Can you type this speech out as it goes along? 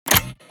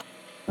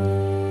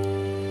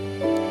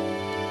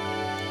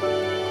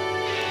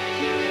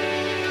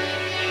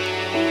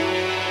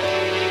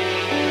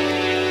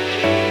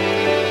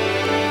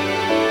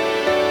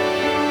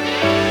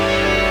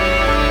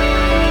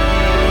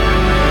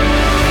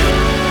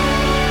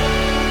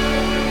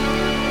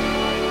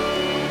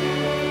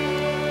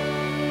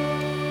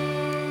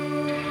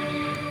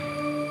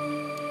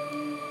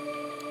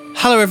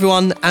Hello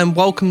everyone and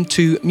welcome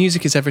to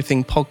Music is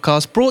Everything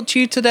podcast, brought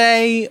to you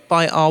today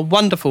by our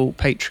wonderful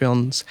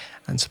Patreons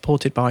and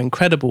supported by our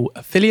incredible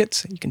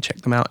affiliates. You can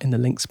check them out in the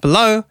links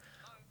below.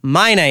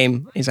 My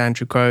name is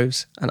Andrew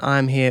Groves and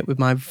I'm here with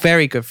my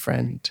very good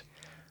friend,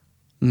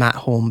 Matt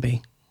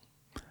Hornby.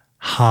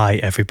 Hi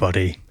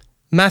everybody.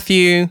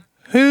 Matthew,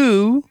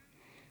 who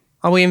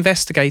are we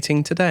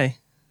investigating today?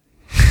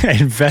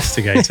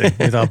 Investigating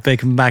with our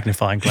big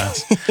magnifying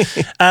glass.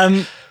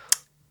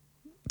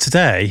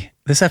 Today,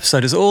 this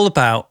episode is all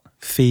about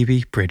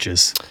Phoebe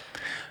Bridgers.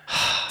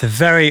 The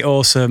very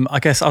awesome, I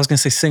guess I was going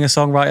to say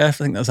singer-songwriter. I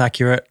think that's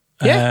accurate.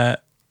 Yeah.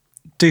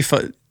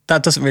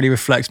 That doesn't really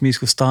reflect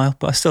musical style,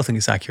 but I still think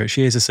it's accurate.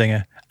 She is a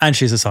singer and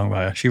she's a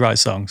songwriter. She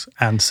writes songs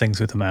and sings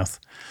with her mouth.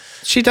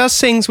 She does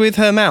sings with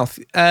her mouth,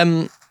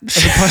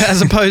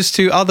 as opposed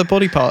to other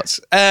body parts.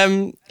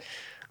 The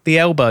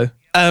elbow.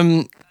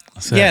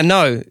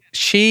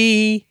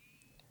 She...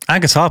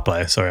 And guitar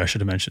player, sorry, I should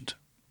have mentioned.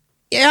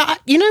 Yeah,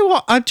 you know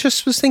what? I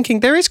just was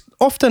thinking there is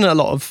often a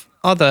lot of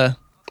other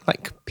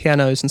like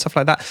pianos and stuff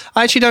like that.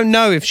 I actually don't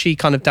know if she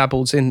kind of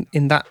dabbles in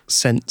that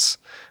sense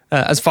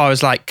as far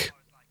as like,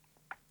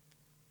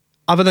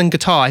 other than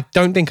guitar, I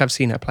don't think I've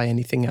seen her play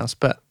anything else,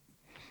 but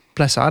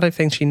bless her, I don't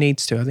think she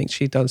needs to. I think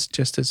she does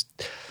just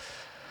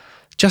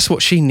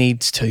what she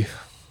needs to.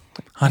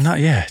 I know,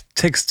 yeah.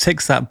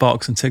 Ticks that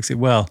box and ticks it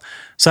well.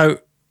 So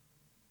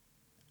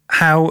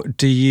how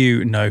do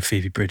you know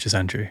Phoebe Bridgers,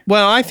 Andrew?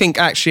 Well, I think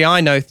actually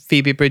I know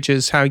Phoebe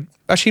Bridgers. No,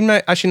 that's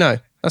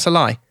a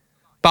lie.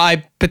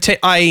 But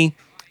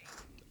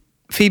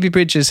Phoebe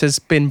Bridgers has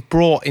been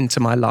brought into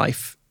my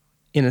life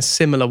in a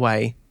similar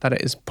way that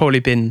it has probably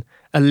been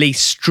at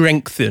least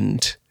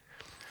strengthened.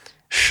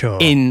 Sure.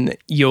 In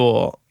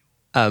your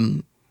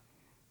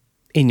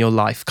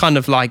life, kind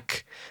of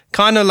like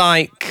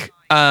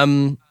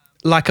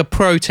a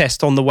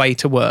protest on the way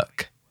to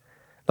work.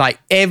 Like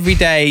every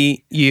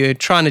day you're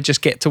trying to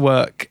just get to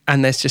work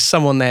and there's just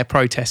someone there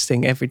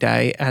protesting every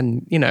day.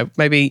 And, you know,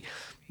 maybe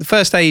the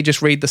first day you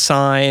just read the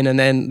sign and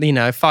then,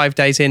 5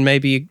 days in,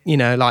 maybe,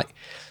 oh,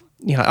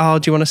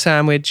 do you want a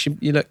sandwich?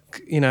 You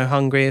look,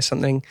 hungry or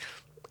something.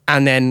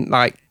 And then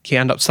like you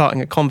end up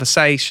starting a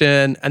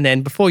conversation and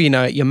then before you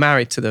know it, you're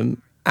married to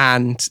them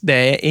and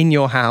they're in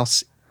your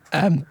house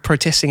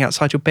protesting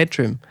outside your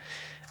bedroom.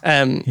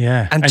 And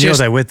you're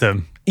there with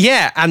them.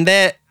 Yeah, and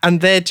they're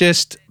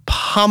just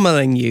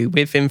pummeling you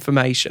with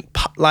information,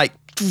 like,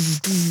 and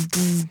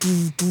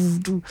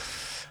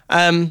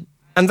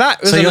that.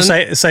 So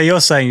you're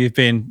saying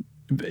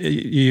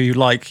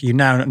you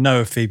now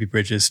know of Phoebe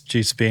Bridgers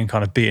due to being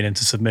kind of beaten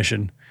into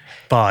submission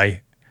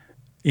by,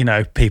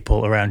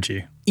 people around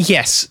you.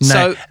 Yes.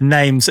 So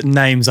names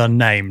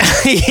unnamed.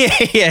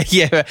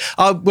 yeah.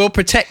 We'll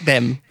protect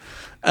them.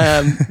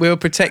 We'll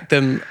protect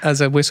them as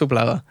a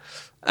whistleblower.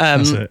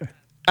 That's it.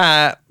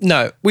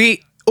 No,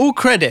 all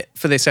credit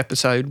for this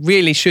episode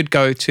really should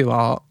go to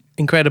our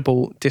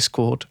incredible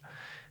Discord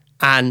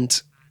and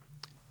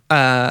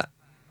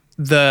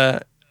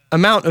the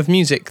amount of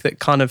music that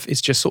kind of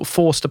is just sort of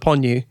forced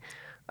upon you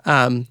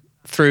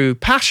through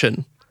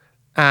passion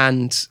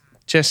and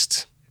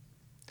just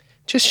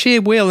sheer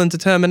will and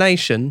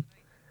determination.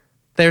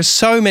 There's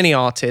so many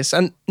artists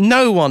and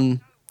no one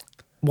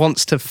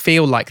wants to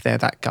feel like they're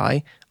that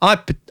guy. I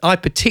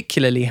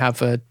particularly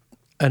have an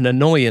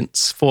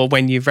annoyance for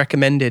when you've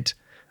recommended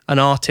an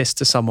artist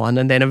to someone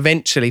and then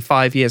eventually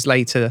 5 years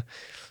later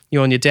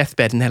you're on your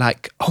deathbed and they're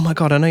like, oh my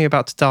God, I know you're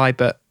about to die,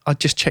 but I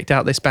just checked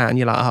out this band.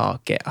 You're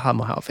like,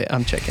 I'm out of it.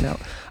 I'm checking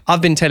out. I've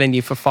been telling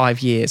you for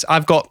 5 years.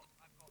 I've got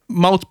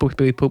multiple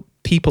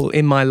people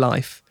in my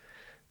life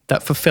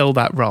that fulfill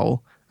that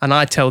role and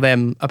I tell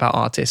them about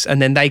artists and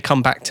then they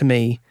come back to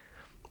me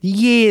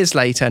years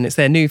later and it's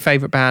their new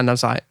favorite band. I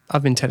was like,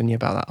 I've been telling you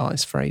about that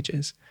artist for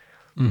ages.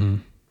 Mm-hmm.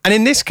 And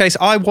in this case,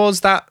 I'm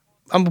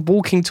a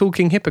walking,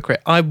 talking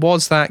hypocrite. I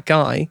was that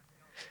guy.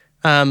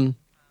 The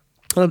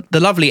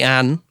lovely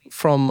Anne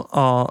from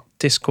our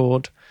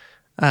Discord,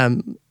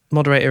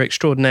 moderator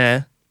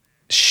extraordinaire,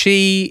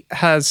 she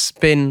has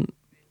been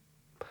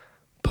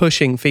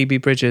pushing Phoebe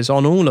Bridgers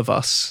on all of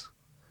us,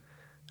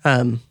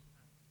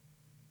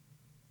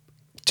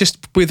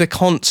 just with a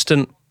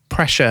constant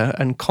pressure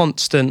and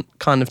constant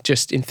kind of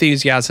just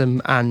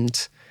enthusiasm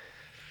and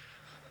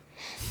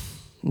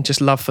just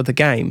love for the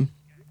game.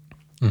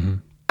 Mm-hmm.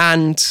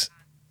 And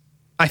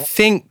I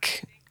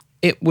think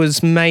it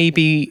was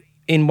maybe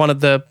in one of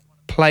the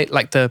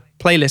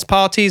playlist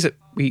parties that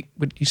we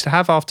used to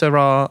have after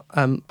our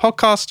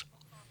podcast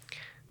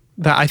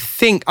that I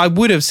think I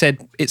would have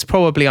said it's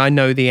probably I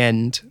Know the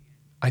End.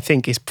 I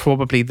think is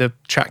probably the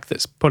track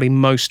that's probably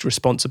most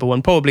responsible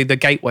and probably the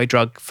gateway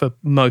drug for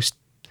most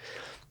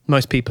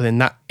people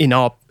in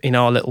our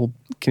little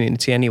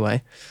community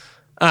anyway.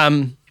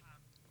 And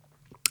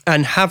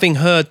having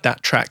heard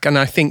that track, and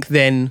I think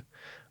then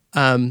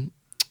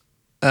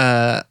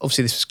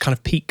obviously this was kind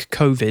of peak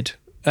COVID.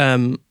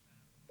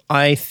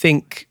 I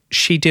think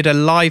she did a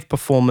live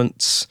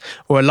performance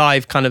or a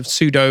live kind of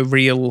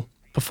pseudo-real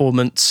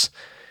performance.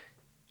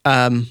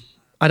 I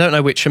don't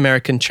know which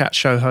American chat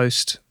show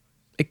host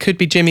It could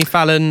be Jimmy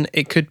Fallon.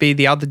 It could be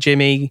the other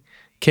Jimmy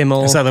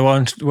Kimmel. Is that the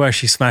one where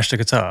she smashed a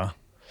guitar?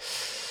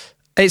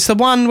 It's the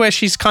one where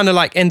she's kind of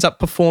like ends up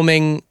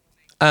performing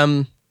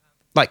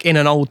like in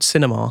an old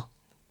cinema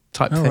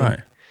type thing Right.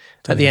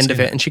 at the end of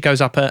it. And she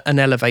goes up an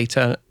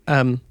elevator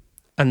and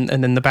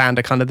then the band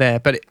are kind of there.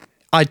 But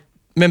I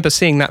remember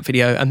seeing that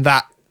video, and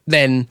that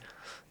then,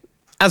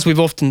 as we've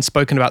often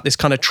spoken about, this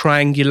kind of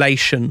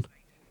triangulation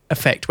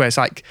effect where it's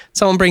like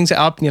someone brings it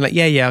up and you're like,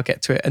 yeah, I'll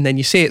get to it. And then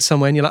you see it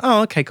somewhere and you're like,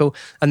 oh, okay, cool.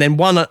 And then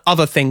one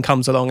other thing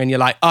comes along and you're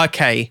like,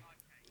 okay,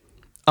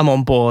 I'm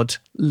on board.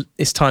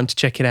 It's time to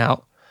check it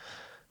out.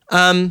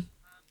 And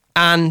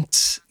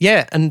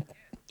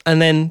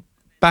then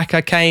back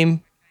I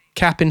came,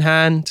 cap in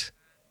hand,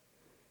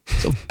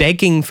 sort of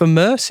begging for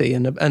mercy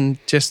and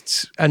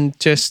just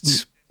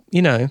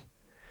you know,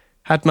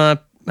 had my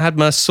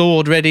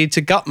sword ready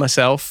to gut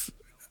myself.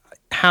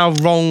 How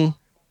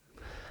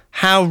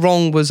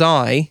wrong was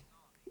I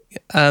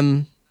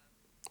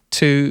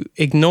to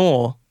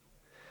ignore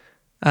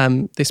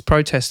this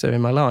protester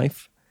in my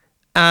life?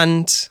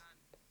 And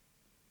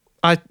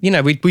we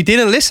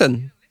didn't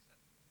listen.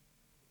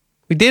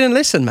 We didn't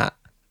listen, Matt.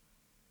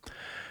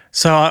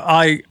 So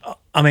I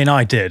mean,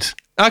 I did.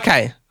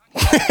 Okay.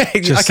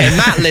 Okay,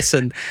 Matt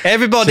listened.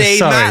 Everybody,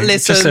 Matt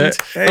listened.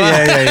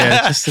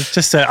 Yeah.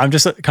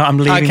 I'm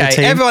leaving the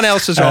team. Everyone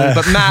else was wrong,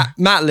 but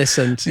Matt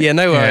listened. Yeah,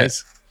 no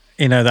worries.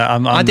 You know that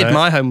I did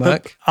my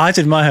homework. I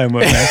did my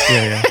homework.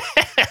 Yeah.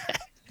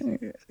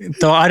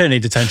 Though I don't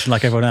need attention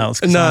like everyone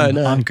else. No.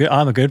 I'm good.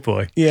 I'm a good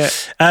boy. Yeah.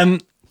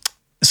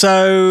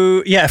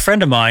 So yeah, a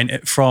friend of mine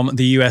from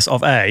the US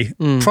of A,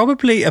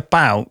 probably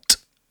about,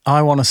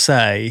 I want to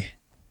say,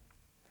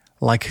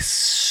 like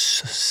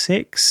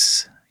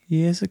 6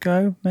 years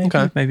ago, maybe.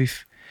 Okay. Maybe.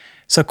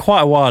 So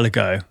quite a while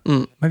ago,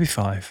 maybe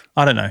 5.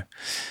 I don't know.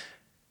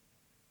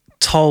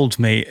 Told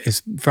me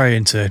is very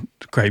into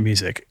great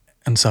music,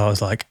 and so I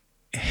was like,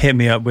 hit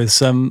me up with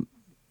some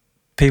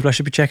people I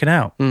should be checking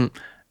out.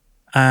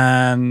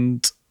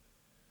 And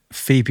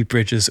Phoebe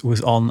Bridgers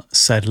was on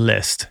said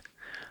list.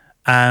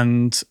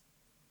 And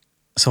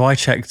so I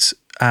checked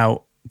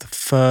out the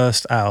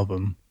first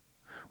album,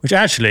 which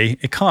actually,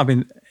 it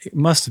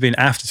must have been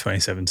after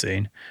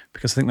 2017,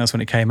 because I think that's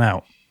when it came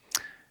out.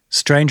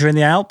 Stranger in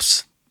the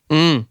Alps.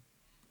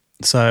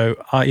 So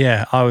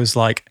I was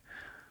like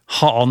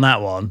hot on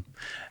that one.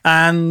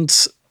 And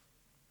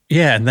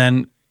yeah, and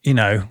then,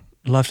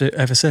 loved it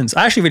ever since.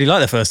 I actually really like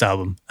their first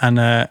album and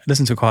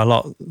listened to it quite a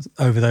lot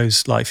over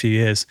those like few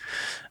years.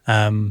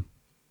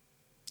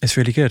 It's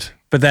really good.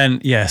 But then,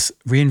 yes,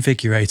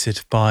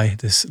 reinvigorated by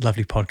this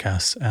lovely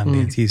podcast and the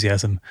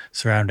enthusiasm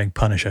surrounding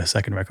Punisher,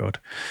 second record.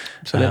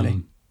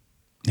 Absolutely.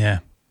 Yeah.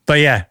 But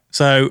yeah,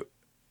 so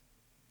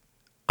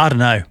I don't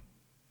know.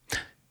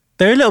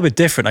 They're a little bit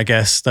different, I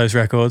guess, those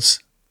records.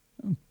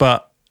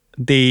 But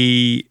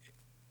the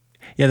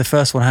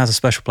first one has a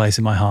special place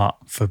in my heart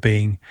for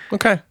being,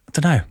 okay. I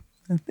don't know.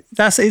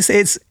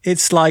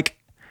 It's like,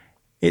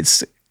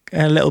 it's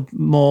a little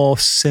more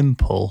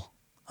simple,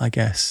 I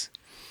guess.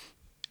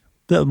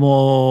 A little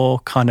more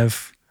kind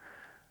of,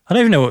 I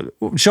don't even know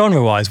what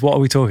genre-wise, what are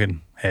we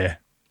talking here,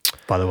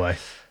 by the way?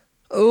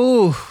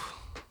 Oh,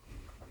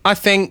 I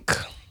think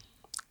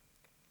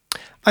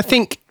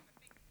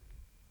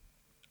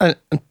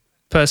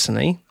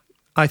personally,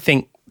 I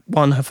think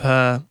one of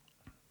her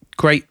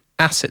great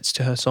assets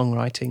to her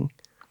songwriting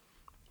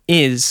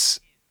is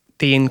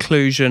the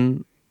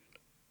inclusion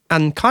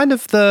and kind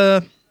of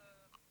the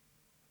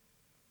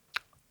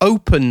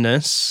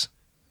openness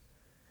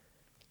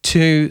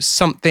to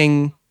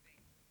something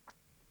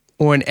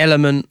or an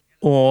element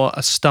or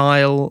a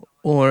style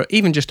or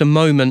even just a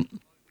moment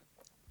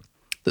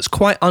that's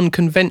quite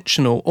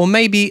unconventional or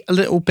maybe a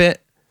little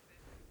bit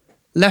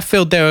left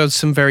field. There are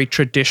some very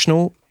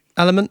traditional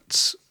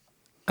elements,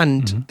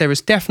 and there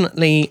is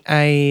definitely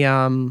a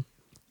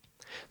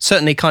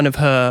certainly kind of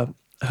her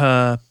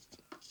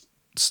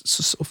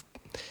sort of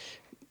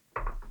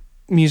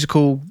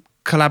musical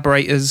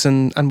collaborators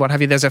and what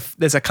have you. There's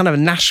a kind of a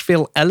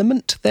Nashville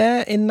element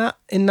there in that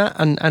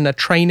and a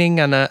training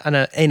and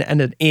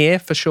an ear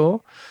for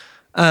sure.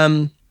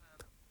 But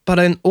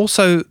then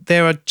also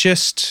there are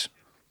just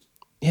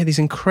these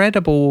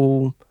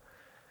incredible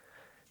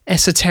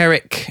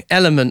esoteric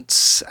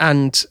elements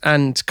and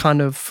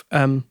kind of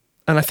and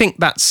I think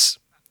that's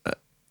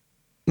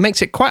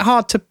makes it quite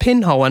hard to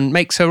pinhole and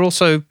makes her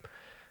also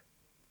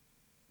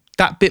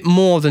that bit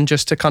more than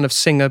just a kind of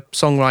singer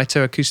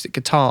songwriter acoustic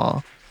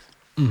guitar.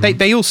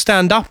 They all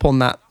stand up on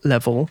that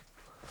level,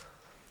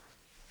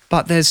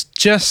 but there's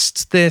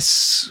just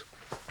this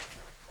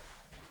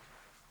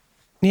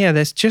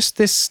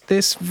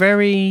this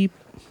very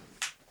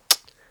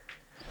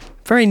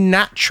very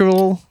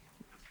natural,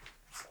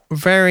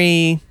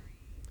 very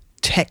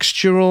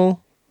textural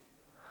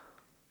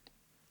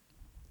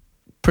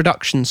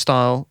production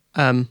style,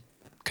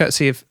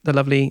 courtesy of the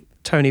lovely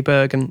Tony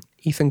Berg and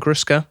Ethan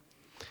Gruska,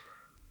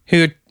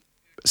 who are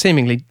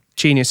seemingly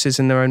geniuses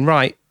in their own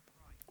right.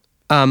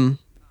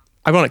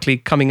 Ironically,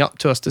 coming up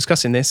to us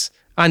discussing this,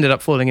 I ended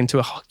up falling into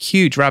a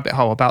huge rabbit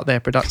hole about their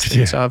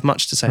production, so I have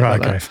much to say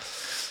about that.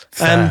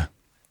 Fair.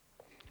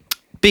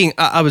 Being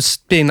that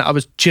I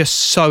was just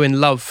so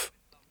in love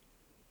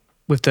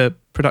with the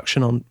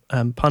production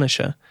on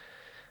Punisher.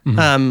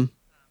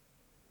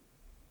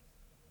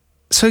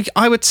 So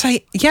I would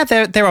say, yeah,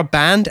 there are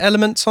band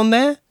elements on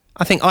there.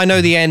 I think I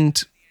Know the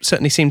End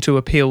certainly seemed to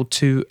appeal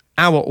to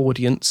our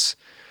audience,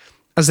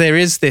 as there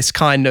is this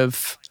kind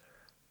of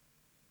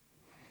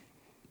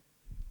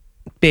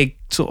big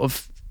sort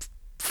of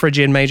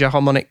Phrygian major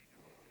harmonic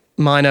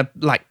minor,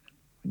 like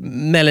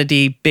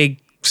melody,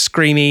 big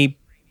screamy,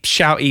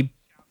 shouty,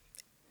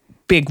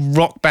 big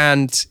rock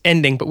band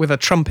ending, but with a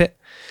trumpet.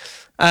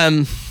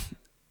 And,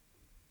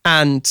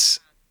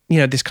 you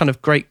know, this kind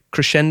of great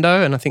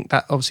crescendo. And I think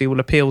that obviously all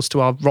appeals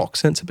to our rock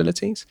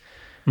sensibilities.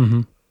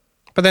 Mm-hmm.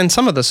 But then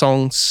some of the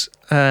songs,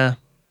 you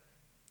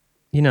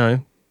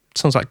know,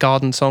 songs like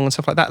Garden Song and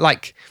stuff like that,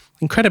 like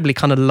incredibly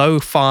kind of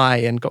lo-fi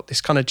and got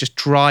this kind of just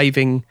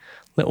driving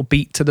little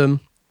beat to them.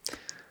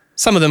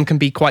 Some of them can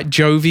be quite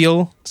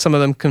jovial. Some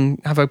of them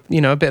can have a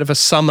bit of a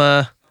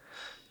summer,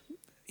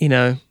 you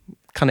know,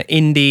 kind of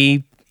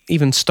indie,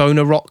 even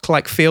stoner rock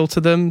like feel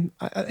to them.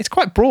 It's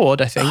quite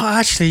broad, I think. Oh,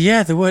 actually,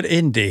 yeah, the word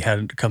indie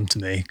hadn't come to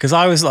me because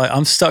I was like,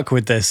 I'm stuck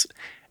with this,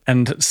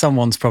 and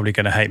someone's probably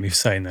going to hate me for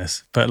saying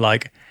this, but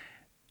like,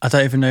 I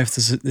don't even know if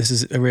this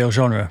is a real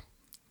genre.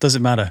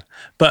 Doesn't matter.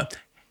 But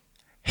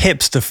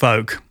hipster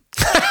folk,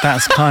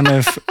 that's kind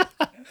of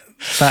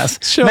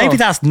sure. maybe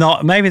that's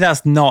not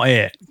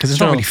it because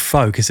it's not really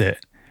folk, is it?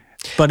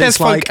 But there's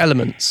it's like folk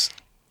elements.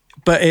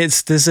 But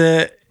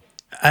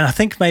and I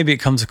think maybe it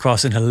comes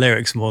across in her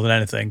lyrics more than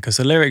anything because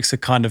the lyrics are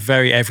kind of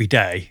very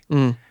everyday,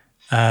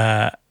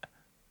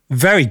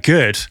 very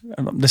good.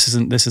 I'm a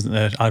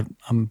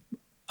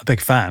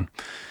big fan.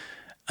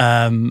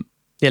 Yeah,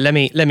 let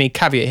me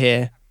caveat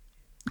here.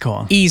 Go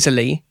on.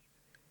 Easily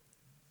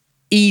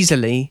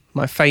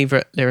my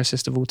favourite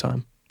lyricist of all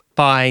time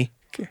by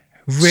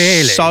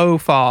really so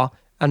far,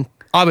 and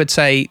I would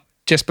say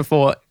just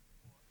before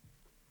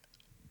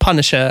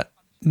Punisher,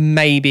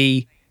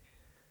 maybe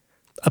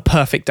a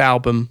perfect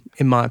album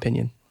in my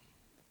opinion.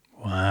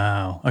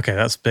 Wow. Okay,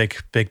 that's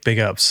big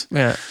ups.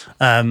 Yeah.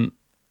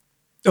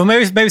 Or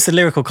maybe it's the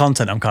lyrical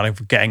content I'm kind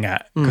of getting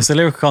at because the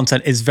lyrical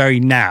content is very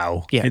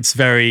now. Yeah. It's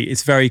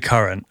very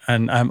current,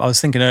 and I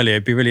was thinking earlier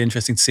it'd be really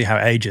interesting to see how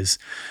it ages.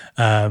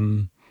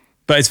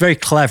 But it's very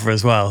clever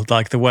as well,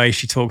 like the way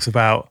she talks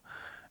about.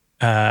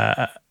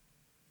 I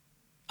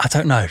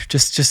don't know,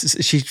 just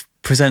she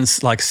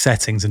presents like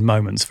settings and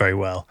moments very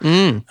well,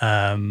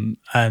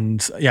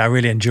 and yeah, I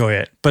really enjoy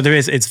it. But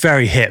it's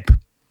very hip.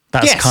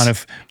 That's kind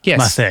of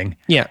my thing.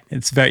 Yeah,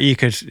 it's very you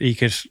could.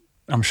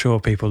 I'm sure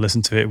people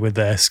listen to it with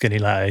their skinny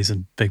lattes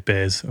and big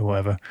beers or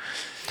whatever.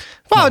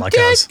 Well,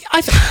 yeah,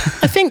 I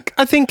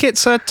think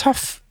it's a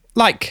tough,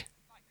 like,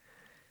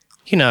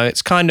 you know,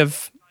 it's kind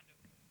of,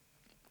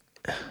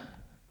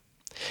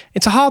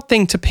 it's a hard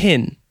thing to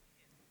pin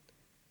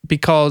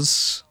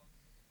because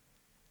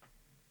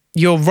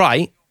you're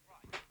right,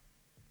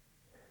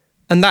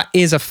 and that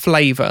is a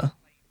flavour.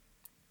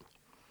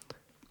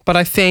 But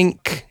I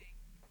think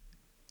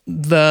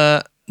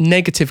the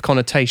negative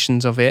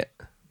connotations of it,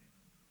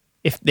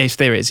 if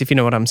there is, if you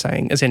know what I'm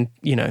saying, as in,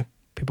 you know,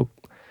 people,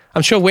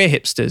 I'm sure we're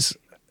hipsters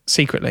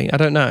secretly. I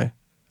don't know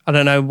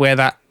where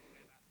that,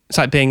 it's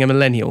like being a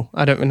millennial.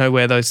 I don't know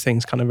where those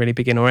things kind of really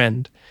begin or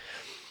end.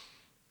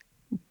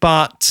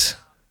 But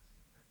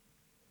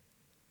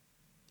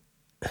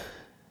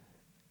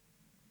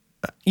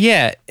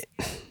yeah,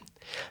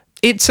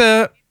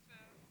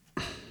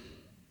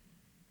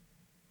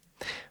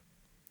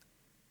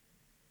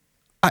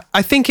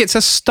 I think it's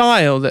a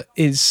style that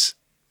is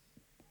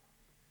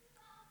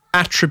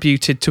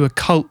attributed to a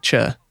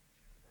culture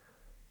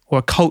or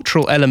a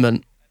cultural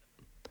element,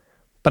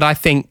 but I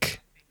think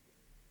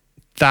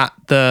that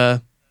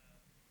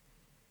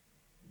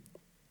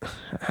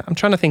I'm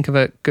trying to think of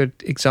a good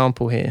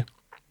example here.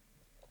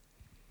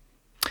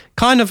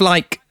 Kind of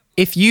like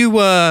if you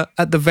were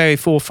at the very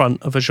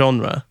forefront of a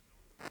genre,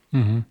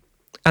 and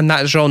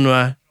that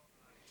genre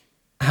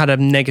had a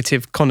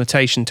negative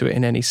connotation to it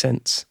in any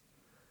sense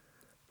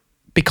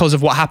because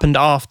of what happened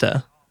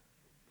after,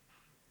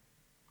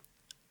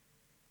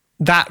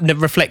 that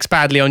reflects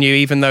badly on you,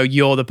 even though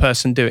you're the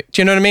person doing it.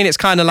 Do you know what I mean? It's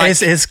kind of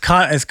like it's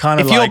kind of if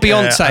like you're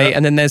Beyonce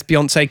and then there's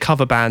Beyonce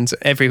cover bands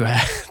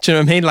everywhere. Do you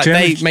know what I mean? Like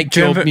they make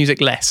your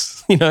music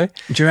less. You know?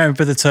 Do you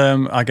remember the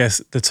term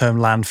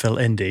landfill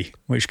indie,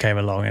 which came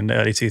along in the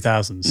early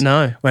 2000s?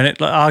 No. When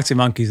like Arctic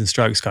Monkeys and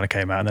Strokes kind of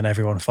came out, and then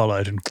everyone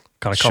followed and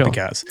kind of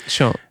copycats.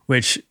 Sure.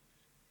 Which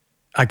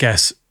I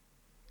guess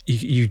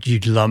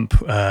you'd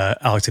lump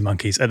Arctic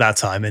Monkeys at that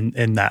time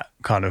in that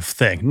kind of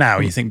thing. Now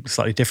you think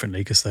slightly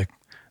differently because they're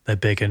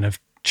big and have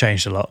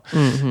changed a lot.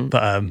 Mm-hmm.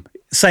 But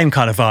same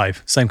kind of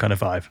vibe.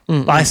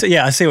 Mm-hmm. But I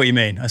see what you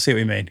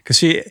mean.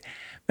 Because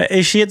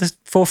is she at the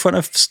forefront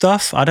of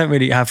stuff? I don't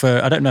really have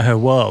I don't know her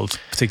world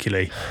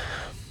particularly.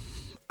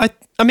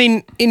 I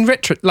mean, in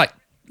retro, like,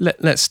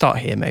 let's start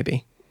here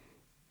maybe.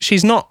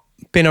 She's not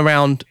been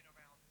around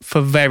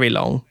for very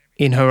long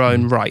in her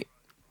own right.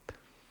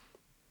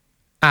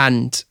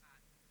 And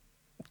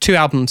 2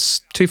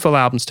 full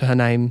albums to her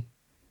name,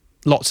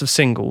 lots of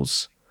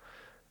singles,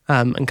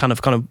 and kind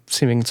of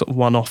seeming sort of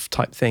one-off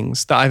type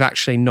things that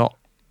I'm not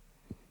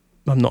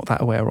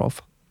that aware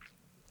of.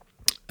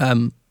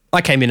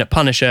 I came in at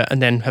Punisher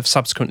and then have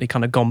subsequently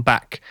kind of gone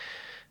back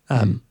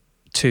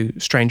to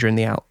Stranger in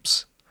the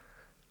Alps.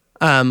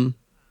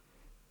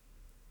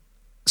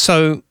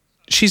 So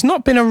she's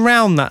not been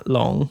around that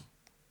long.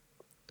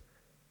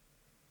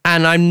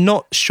 And I'm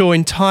not sure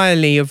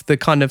entirely of the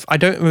kind of... I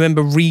don't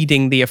remember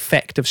reading the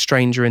effect of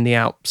Stranger in the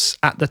Alps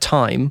at the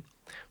time.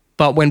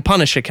 But when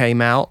Punisher came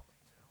out,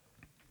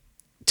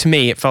 to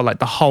me, it felt like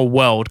the whole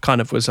world kind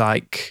of was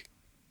like,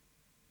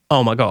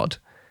 oh my God.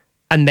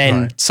 And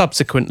then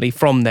subsequently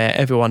from there,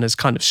 everyone has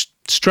kind of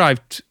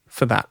strived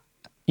for that,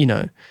 you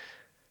know.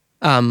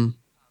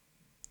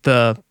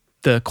 The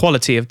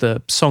quality of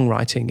the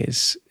songwriting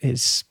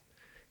is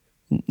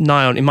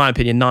nigh on, in my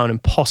opinion, nigh on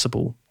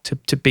impossible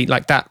to beat.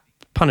 Like that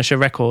Punisher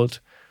record,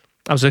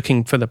 I was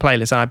looking for the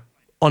playlist and I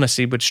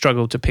honestly would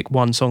struggle to pick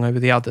one song over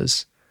the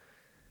others.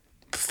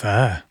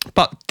 Fair.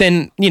 But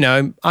then, you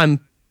know, I'm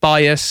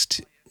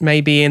biased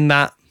maybe in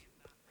that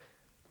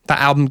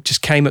album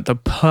just came at the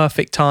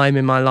perfect time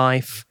in my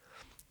life.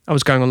 I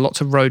was going on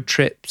lots of road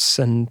trips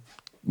and,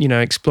 you know,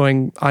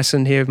 exploring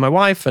Iceland here with my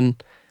wife,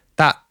 and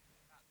that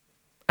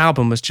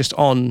album was just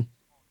on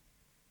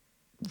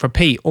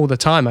repeat all the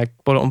time. I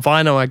bought it on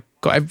vinyl. I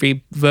got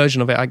every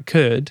version of it I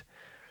could.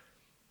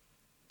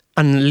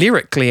 And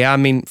lyrically, I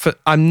mean,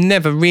 I'm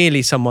never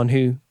really someone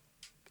who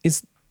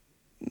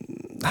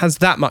has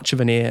that much of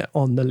an ear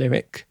on the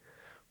lyric.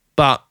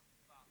 But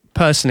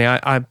personally,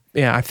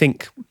 I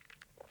think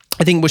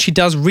what she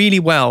does really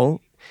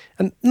well,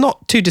 and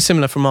not too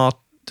dissimilar from our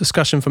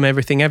discussion from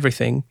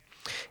Everything,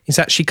 is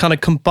that she kind of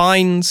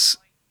combines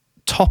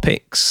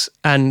topics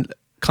and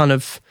kind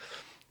of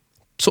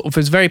sort of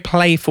is very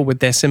playful with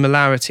their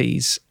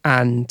similarities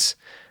and,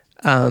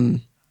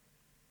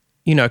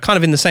 you know, kind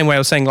of in the same way I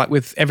was saying, like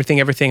with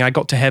Everything, I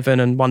got to heaven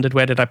and wondered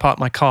where did I park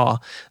my car.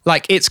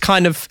 Like it's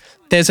kind of,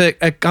 there's a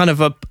kind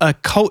of a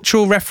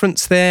cultural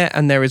reference there,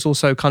 and there is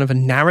also kind of a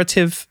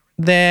narrative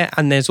there,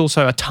 and there's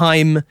also a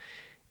time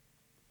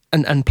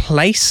and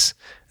place,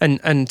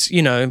 and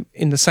you know,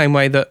 in the same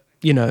way that,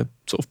 you know,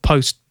 sort of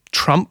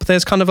post-Trump,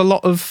 there's kind of a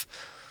lot of,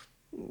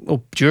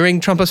 or during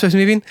Trump, I suppose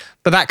maybe,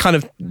 but that kind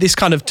of, this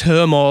kind of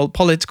turmoil,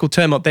 political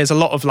turmoil, there's a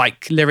lot of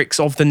like lyrics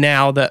of the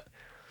now that,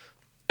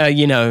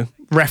 you know,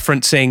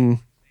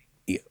 referencing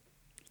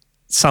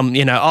some,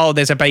 you know, oh,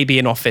 there's a baby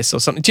in office or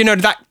something. Do you know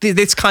that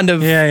this kind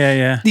of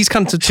these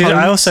kinds of tones?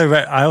 I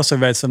also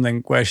read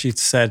something where she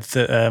said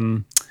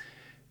that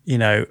you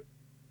know,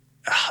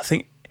 I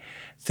think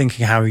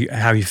thinking how you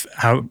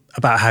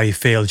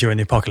feel during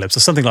the apocalypse or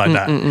something like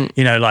that.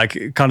 You know,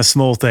 like kind of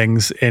small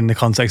things in the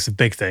context of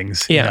big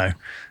things. You know,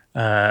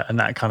 and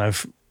that kind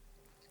of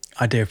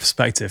idea of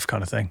perspective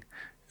kind of thing.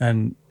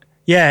 And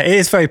yeah, it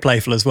is very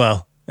playful as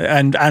well,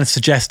 and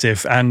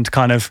suggestive, and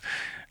kind of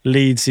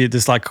leads you.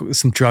 There's like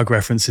some drug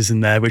references in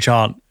there which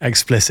aren't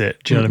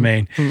explicit. Do you know what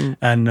I mean?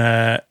 And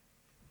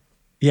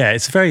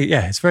it's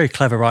very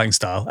clever writing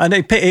style. And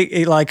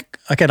it like,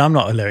 again, I'm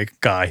not a lyric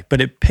guy,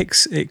 but it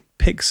picks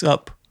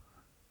up.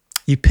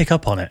 You pick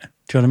up on it.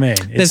 Do you know what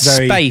I mean? There's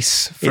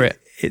space for it.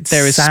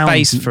 There is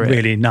space for it.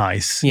 Really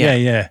nice.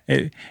 Yeah.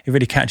 It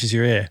really catches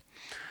your ear.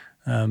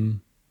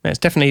 It's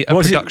definitely a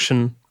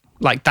production.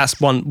 Like that's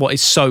what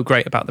is so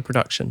great about the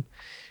production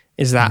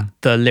is that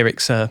the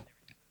lyrics are,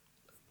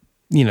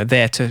 you know,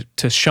 there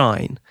to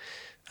shine.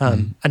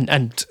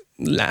 And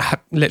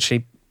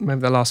literally over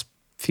the last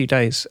few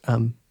days,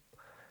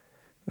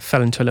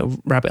 fell into a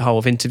little rabbit hole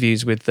of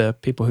interviews with the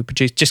people who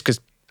produced, just because,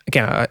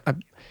 again,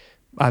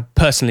 I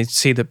personally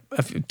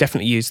I've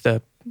definitely used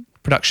the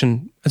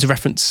production as a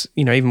reference,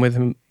 you know, even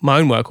with my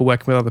own work or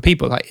working with other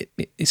people. Like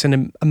it's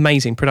an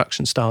amazing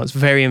production style. It's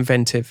very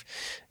inventive.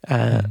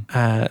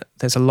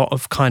 There's a lot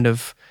of kind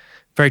of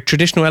very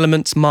traditional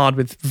elements marred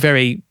with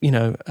very, you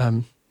know,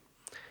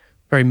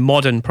 very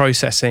modern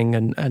processing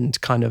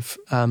and kind of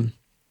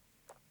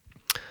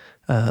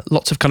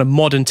lots of kind of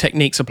modern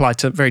techniques applied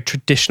to very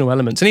traditional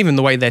elements, and even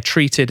the way they're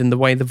treated and the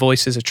way the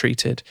voices are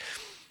treated.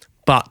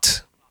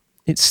 But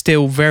it's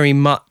still very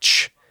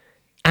much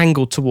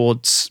angled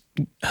towards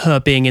her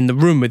being in the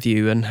room with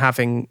you and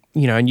having,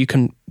 you know, and you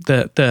can,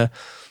 the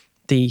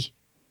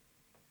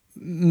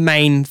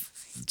main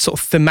sort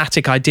of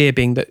thematic idea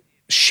being that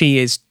she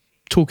is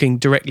talking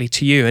directly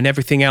to you and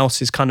everything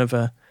else is kind of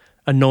a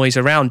noise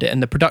around it.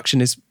 And the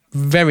production is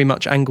very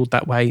much angled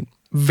that way,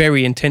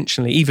 very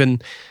intentionally.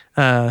 Even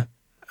I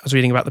was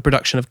reading about the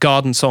production of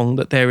Garden Song,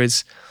 that there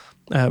is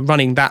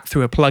running that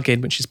through a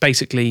plugin, which is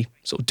basically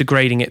sort of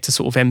degrading it to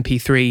sort of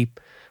MP3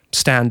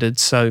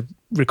 standards. So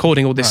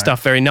recording all this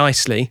stuff very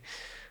nicely.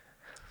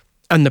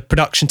 And the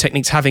production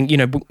techniques having, you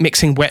know,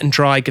 mixing wet and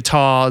dry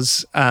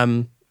guitars,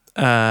 using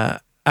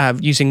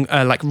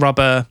like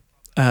rubber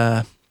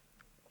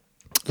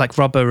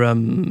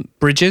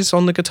bridges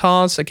on the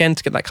guitars, again,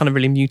 to get that kind of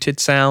really muted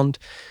sound.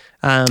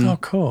 Oh,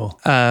 cool.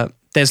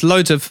 there's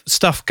loads of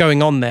stuff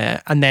going on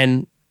there, and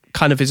then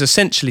kind of is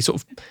essentially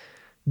sort of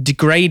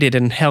degraded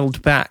and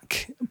held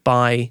back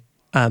by,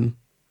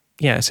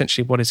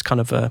 essentially what is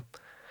kind of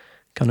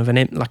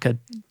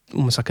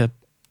almost like a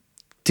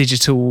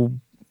digital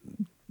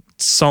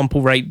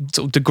sample rate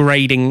sort of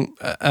degrading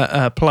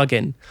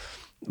plugin,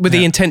 with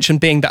the intention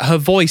being that her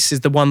voice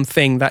is the one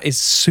thing that is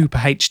super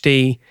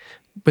HD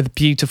with a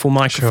beautiful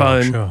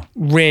microphone, Sure.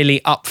 really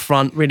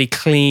upfront, really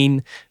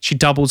clean. She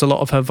doubles a lot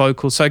of her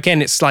vocals. So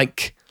again, it's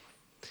like...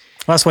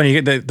 That's when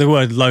you get the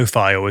word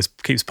lo-fi always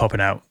keeps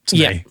popping out to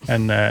me.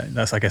 And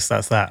I guess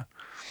that's that.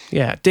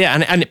 Yeah.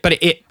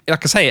 But it,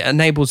 like I say, it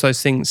enables those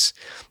things.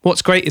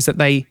 What's great is that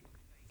they,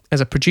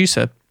 as a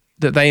producer,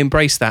 that they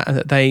embrace that, and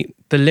that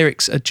the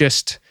lyrics are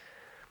just,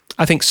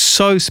 I think,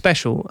 so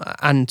special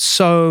and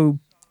so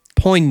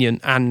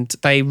poignant, and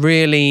they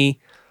really...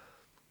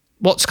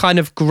 What's kind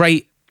of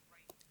great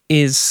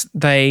is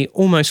they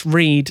almost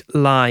read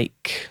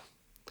like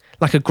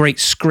a great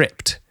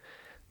script.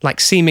 Like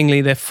seemingly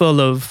they're full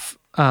of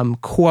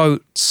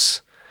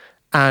quotes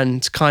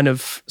and kind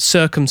of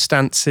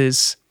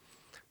circumstances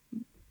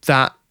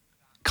that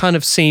kind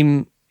of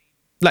seem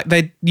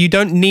like you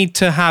don't need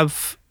to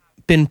have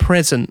been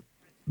present.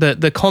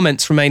 The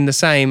comments remain the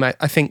same. I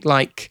think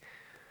like,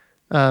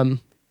 again,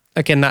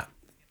 that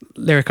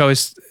lyric I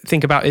always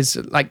think about is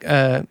like,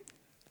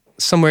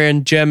 somewhere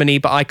in Germany,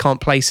 but I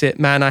can't place it.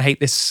 Man, I hate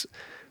this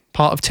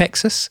part of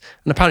Texas.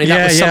 And apparently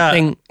that was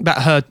something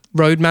that her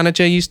road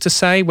manager used to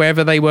say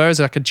wherever they were as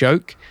like a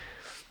joke.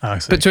 Oh, I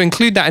see. But to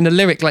include that in a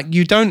lyric, like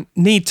you don't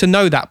need to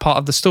know that part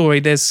of the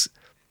story.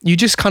 You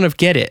just kind of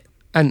get it.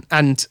 And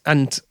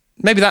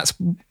maybe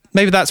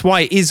that's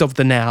why it is of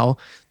the now,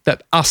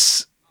 that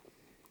us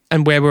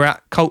and where we're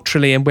at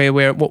culturally and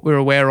what we're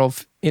aware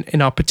of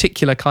in our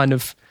particular kind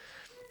of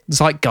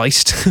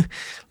zeitgeist,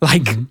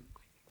 like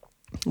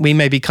we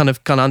maybe kind of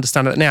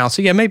understand it now.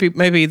 So yeah,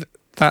 maybe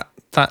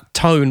that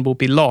tone will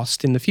be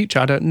lost in the future.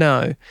 I don't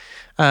know.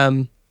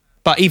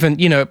 But even,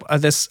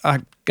 this,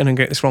 I'm going to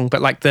get this wrong,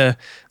 but like the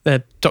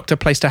doctor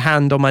placed a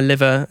hand on my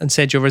liver and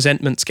said, your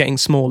resentment's getting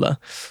smaller.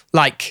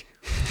 Like,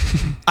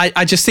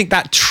 I just think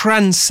that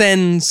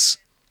transcends,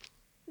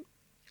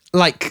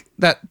 like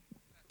that,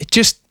 it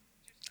just,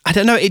 I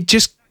don't know, it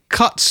just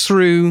cuts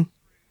through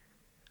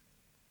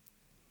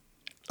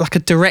like a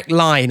direct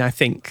line, I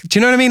think. Do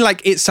you know what I mean?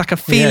 Like it's like a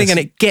feeling and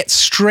it gets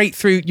straight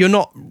through. You're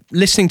not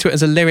listening to it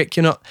as a lyric.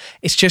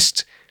 It's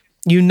just,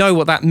 you know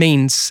what that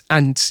means,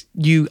 and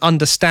you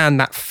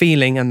understand that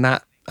feeling and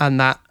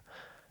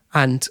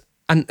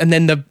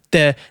then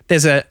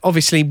there's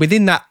obviously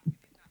within that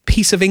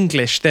piece of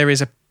English, there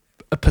is a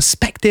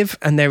perspective,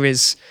 and there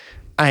is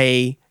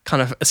a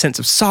kind of a sense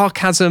of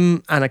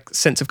sarcasm and a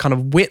sense of kind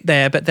of wit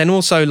there, but then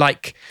also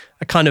like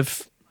a kind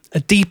of a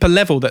deeper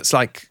level that's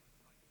like,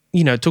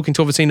 talking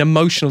to obviously an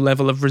emotional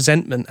level of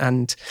resentment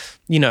and,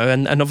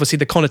 and obviously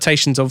the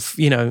connotations of,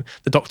 the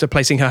doctor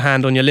placing her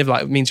hand on your liver,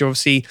 like, it means you're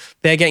obviously,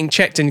 they're getting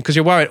checked in because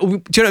you're worried. Do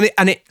you know what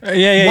I mean? And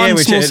it, one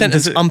small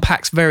sentence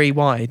unpacks very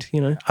wide,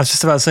 I was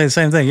just about to say the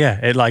same thing. Yeah.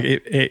 It's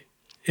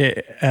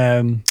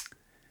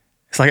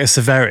like a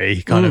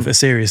severity, kind of a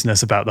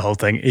seriousness about the whole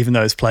thing, even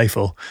though it's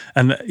playful.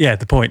 And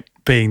the point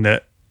being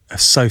that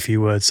so few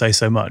words say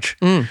so much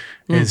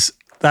is...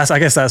 I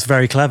guess that's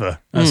very clever.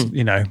 That's,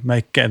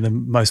 getting the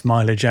most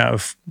mileage out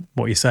of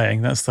what you're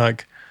saying. That's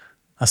the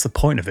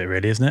point of it,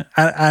 really, isn't it?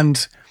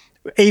 And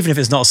even if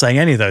it's not saying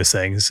any of those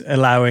things,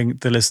 allowing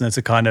the listener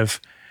to kind of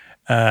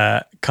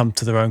come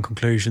to their own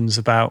conclusions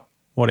about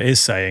what it is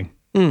saying.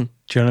 Do you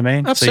know what I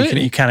mean? Absolutely. So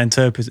you can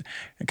interpret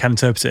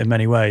it in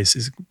many ways.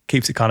 It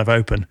keeps it kind of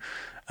open.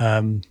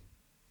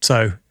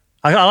 So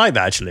I like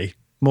that, actually.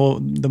 More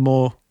and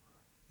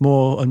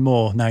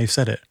more now you've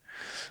said it.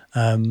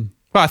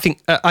 Well, I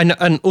think,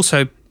 and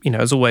also,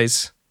 as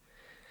always,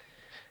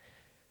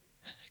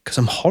 because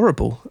I'm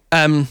horrible,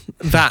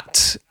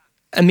 that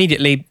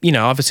immediately,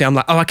 obviously I'm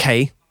like, oh,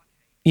 okay,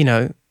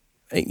 I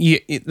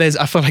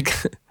feel like,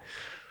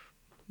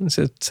 it's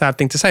a sad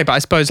thing to say, but I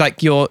suppose like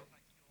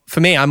for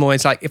me, I'm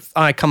always like, if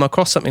I come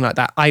across something like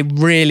that, I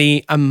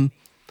really am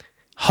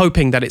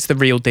hoping that it's the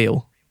real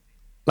deal.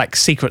 Like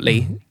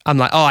secretly, I'm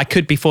like, oh, I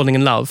could be falling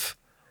in love.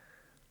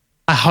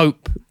 I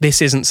hope this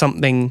isn't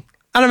something...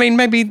 And I mean,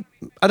 maybe,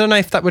 I don't know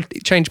if that would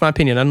change my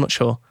opinion. I'm not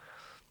sure.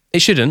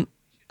 It shouldn't.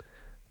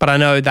 But I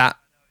know that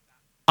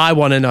I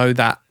want to know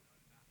that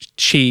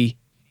she...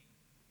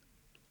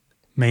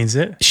 Means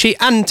it? She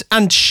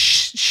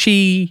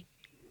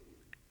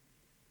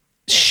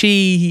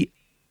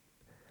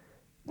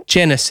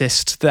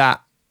genesised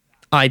that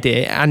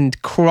idea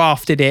and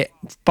crafted it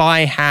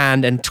by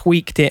hand and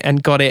tweaked it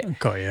and got it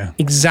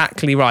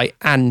exactly right.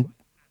 And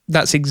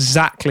that's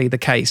exactly the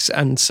case.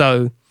 And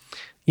so...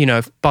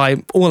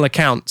 by all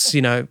accounts,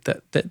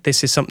 that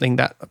this is something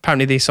that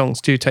apparently these songs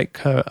do take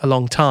her a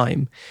long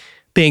time,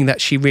 being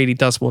that she really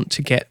does want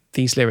to get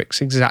these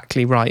lyrics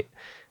exactly right.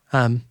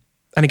 And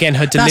again,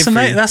 her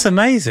delivery... That's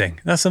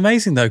amazing. That's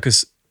amazing, though,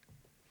 because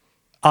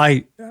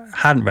I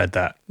hadn't read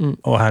that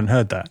or hadn't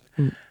heard that.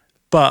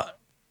 But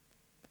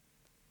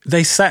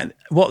they set,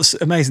 what's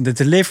amazing, the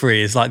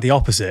delivery is like the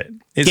opposite.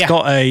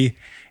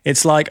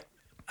 It's like,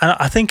 and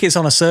I think it's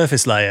on a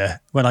surface layer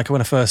when I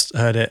first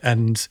heard it,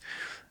 and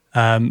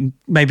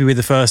maybe with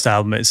the first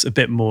album it's a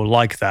bit more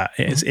like that.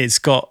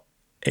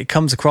 It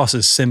comes across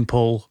as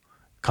simple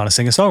kind of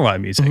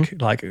singer-songwriter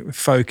music, like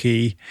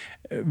folky,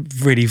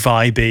 really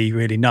vibey,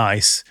 really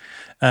nice.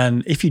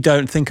 And if you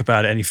don't think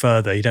about it any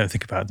further, you don't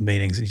think about the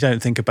meanings, and you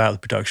don't think about the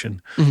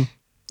production,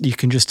 you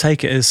can just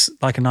take it as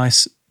like a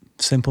nice,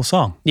 simple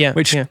song,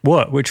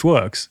 which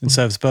works and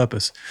serves a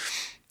purpose.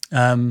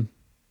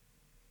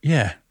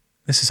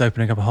 This is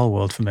opening up a whole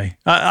world for me.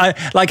 I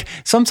like,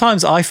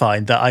 sometimes I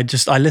find that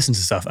I listen to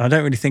stuff and I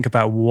don't really think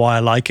about why I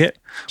like it,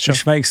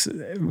 which makes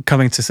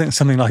coming to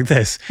something like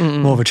this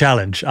more of a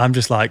challenge. I'm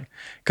just like,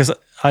 because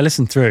I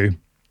listened through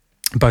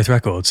both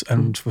records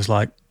and was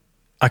like,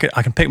 I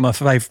can pick my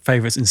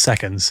favorites in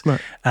seconds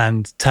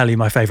and tell you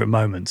my favorite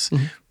moments.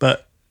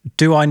 But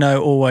do I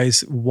know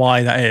always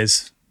why that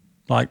is?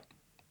 Like,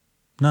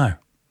 no.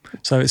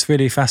 So it's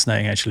really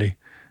fascinating, actually.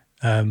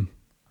 I'm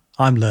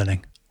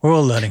learning. We're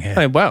all learning here.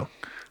 Oh, well,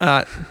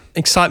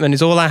 excitement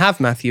is all I have,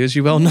 Matthew, as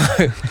you well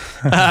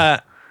know.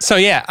 So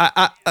yeah,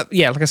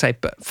 like I say,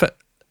 but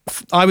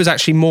I was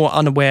actually more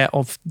unaware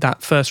of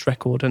that first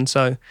record, and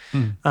so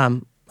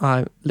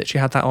I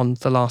literally had that on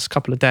the last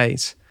couple of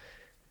days,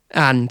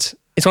 and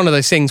it's one of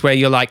those things where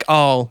you're like,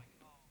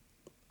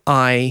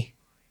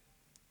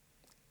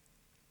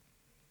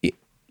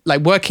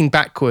 like working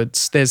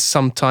backwards. There's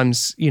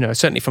sometimes,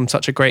 certainly from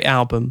such a great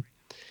album,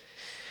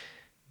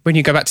 when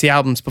you go back to the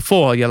albums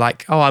before, you're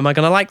like, am I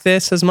going to like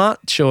this as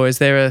much? Or is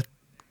there a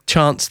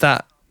chance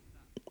that,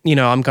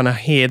 I'm going to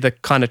hear the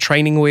kind of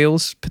training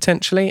wheels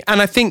potentially?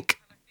 And I think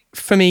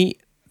for me,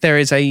 there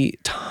is a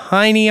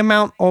tiny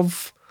amount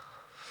of,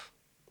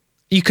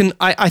 I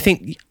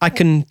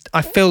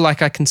feel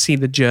like I can see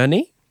the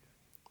journey.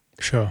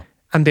 Sure.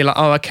 And be like,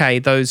 okay,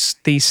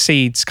 these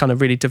seeds kind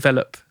of really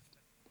develop,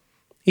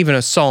 even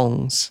as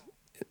songs,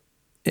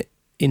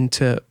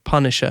 into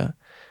Punisher.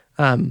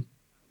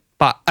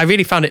 But I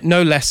really found it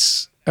no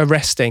less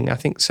arresting. I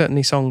think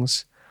certainly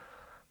songs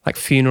like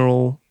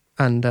Funeral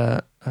and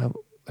there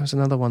was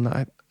another one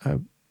that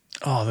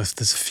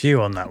there's a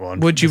few on that one.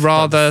 Would You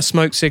Rather,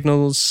 Smoke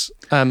Signals.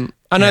 I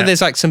know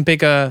there's like some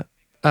bigger...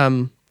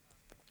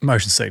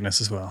 Motion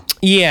Sickness as well.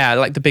 Yeah,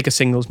 like the bigger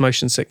singles,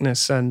 Motion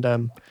Sickness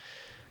and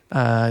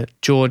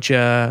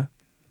Georgia,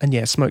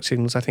 and Smoke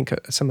Signals, I think are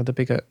some of the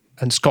bigger,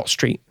 and Scott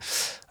Street.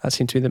 That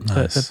seemed to be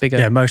the bigger...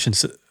 Yeah,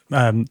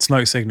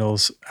 Smoke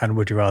Signals and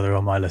Would You Rather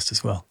on my list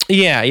as well.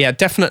 Yeah,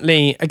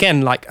 definitely.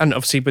 Again, and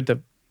obviously with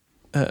the,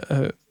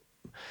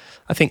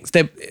 I think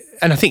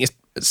it's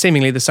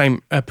seemingly the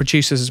same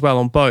producers as well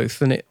on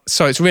both, and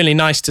so it's really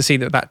nice to see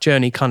that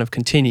journey kind of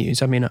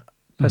continues. I mean,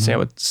 personally, I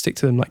would stick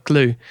to them like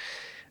glue,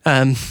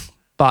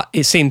 but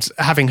it seems,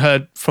 having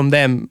heard from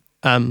them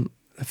a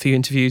few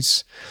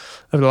interviews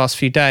over the last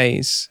few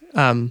days,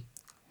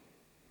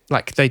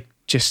 like it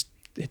just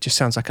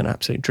sounds like an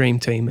absolute dream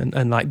team,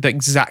 and like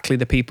exactly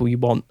the people you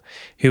want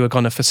who are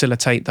going to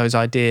facilitate those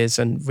ideas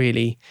and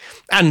really,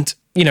 and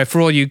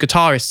for all you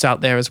guitarists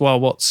out there as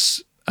well,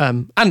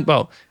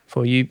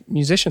 for you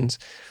musicians,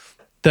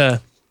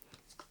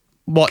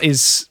 what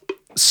is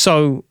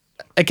so,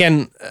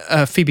 again,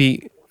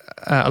 Phoebe,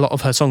 a lot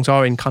of her songs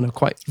are in kind of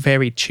quite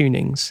varied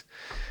tunings,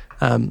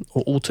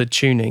 or altered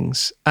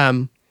tunings,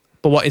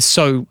 but what is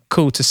so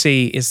cool to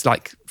see is,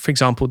 like, for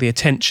example, the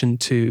attention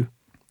to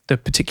the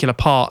particular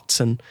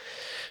parts, and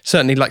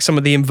certainly like some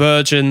of the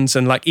inversions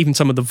and like even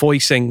some of the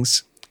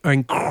voicings are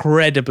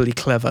incredibly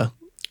clever,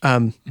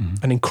 and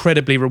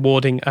incredibly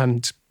rewarding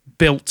and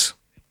built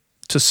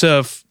to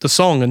serve the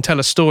song and tell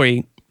a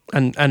story.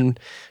 And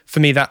for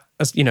me, that,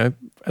 as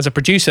a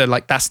producer,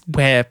 like that's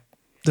where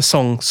the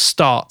song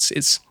starts.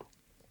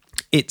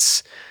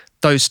 It's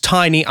those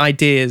tiny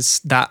ideas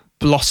that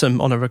blossom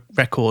on a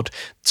record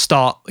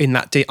start in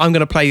that I'm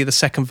going to play the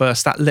second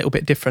verse that little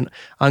bit different.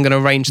 I'm going to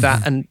arrange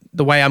that, and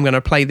the way I'm going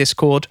to play this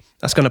chord,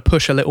 that's going to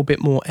push a little bit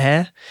more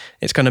air.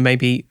 It's going to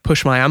maybe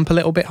push my amp a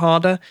little bit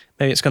harder.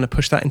 Maybe it's going to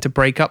push that into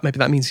breakup. Maybe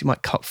that means you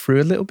might cut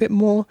through a little bit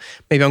more.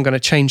 Maybe I'm going to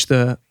change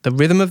the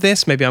rhythm of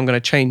this. Maybe I'm going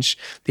to change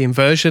the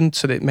inversion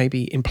so that it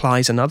maybe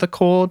implies another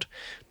chord.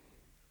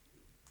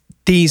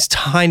 These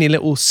tiny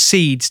little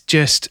seeds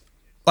just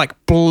like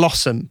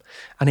blossom,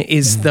 and it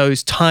is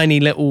those tiny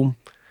little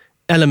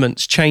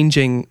elements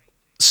changing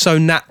so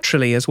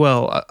naturally as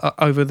well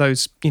over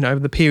those, over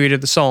the period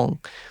of the song,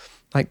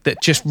 like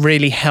that just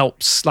really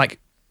helps. Like,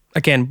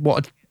 again,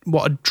 what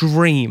a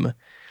dream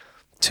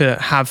to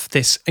have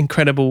this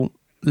incredible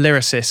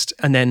lyricist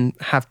and then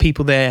have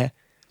people there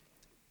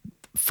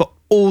for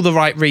all the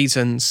right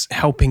reasons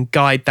helping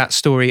guide that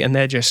story, and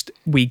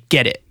we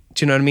get it.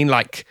 Do you know what I mean?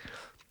 Like,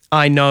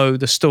 I know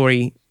the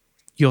story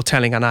you're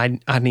telling, and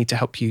I need to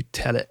help you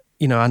tell it,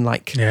 and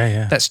like,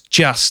 that's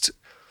just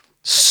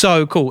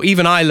so cool.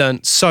 Even I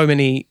learned so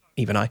many.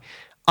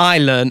 I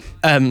learned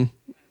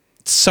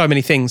so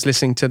many things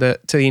listening to the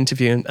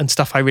interview and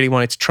stuff I really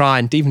wanted to try,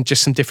 and even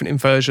just some different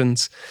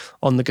inversions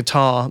on the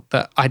guitar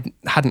that I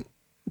hadn't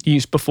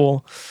used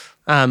before.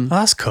 Oh,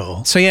 that's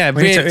cool. So yeah,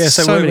 we need to,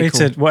 so we many need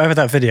cool. to, whatever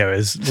that video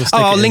is. We'll stick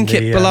I'll link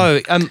in it below.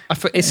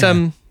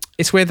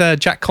 It's with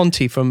Jack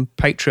Conti from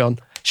Patreon.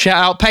 Shout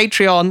out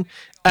Patreon.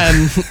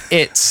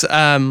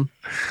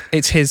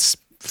 It's his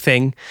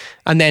thing,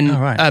 and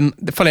then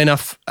funny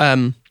enough,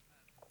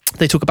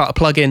 they talk about a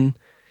plugin,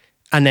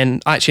 and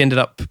then I actually ended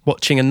up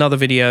watching another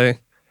video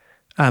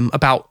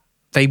about.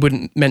 They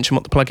wouldn't mention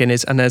what the plugin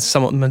is, and there's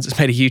someone that's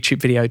made a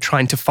YouTube video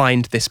trying to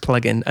find this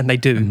plugin, and they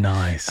do.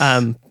 Nice.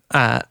 And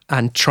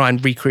try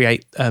and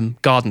recreate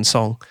Garden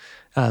Song.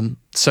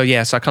 So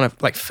I kind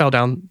of like fell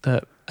down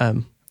the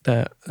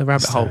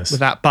rabbit hole with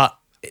that. But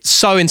it's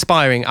so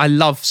inspiring. I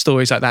love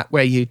stories like that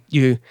where you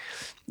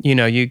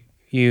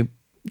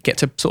get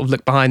to sort of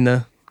look behind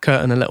the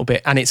curtain a little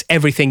bit, and it's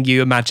everything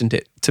you imagined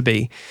it to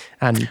be,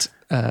 and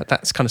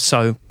that's kind of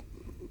so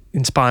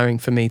inspiring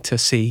for me to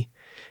see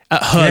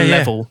at her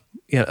level.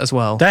 Yeah, as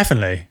well.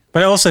 Definitely.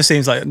 But it also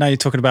seems like now you're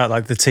talking about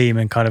like the team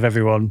and kind of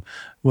everyone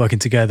working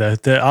together,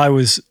 that I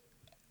was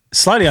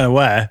slightly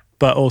unaware,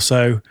 but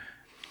also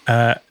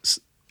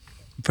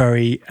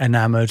very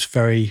enamored,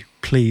 very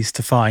pleased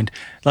to find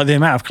like the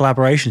amount of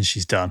collaborations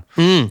she's done.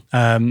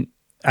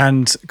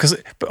 And because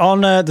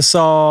on the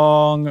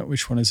song,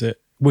 which one is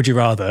it? Would You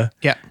Rather?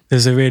 Yeah.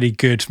 There's a really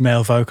good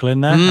male vocal in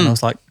there. And I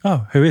was like,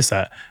 oh, who is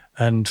that?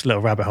 And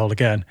little rabbit hole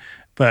again.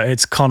 But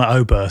it's Connor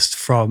Oberst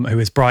who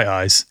is Bright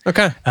Eyes.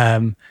 Okay.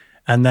 And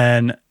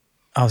then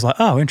I was like,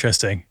 oh,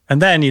 interesting.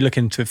 And then you look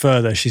into it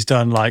further, she's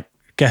done like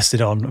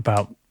guested on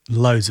about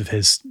loads of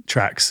his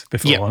tracks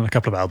before on a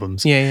couple of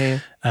albums.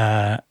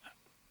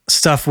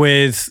 Stuff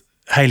with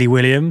Hayley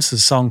Williams, a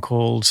song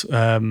called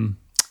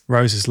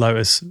Roses,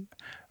 Lotus,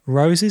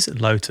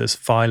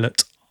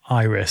 Violet,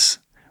 Iris,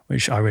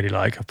 which I really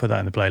like. I'll put that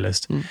in the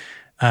playlist.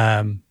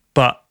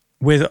 But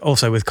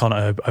with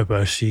Connor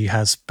Oberst, she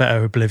has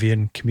Better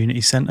Oblivion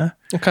Community Centre,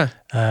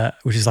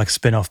 which is like a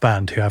spin-off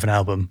band who have an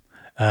album.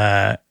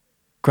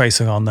 Great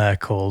song on there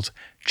called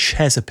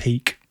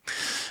Chesapeake.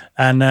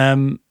 And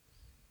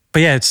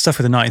but yeah, it's stuff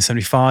with the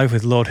 1975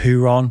 with Lord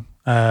Huron,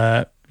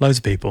 loads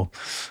of people.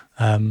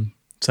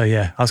 So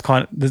yeah, I was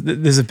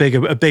there's a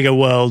bigger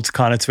world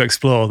kind of to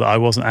explore that I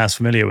wasn't as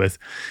familiar with.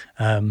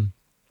 So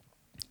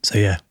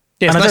yeah.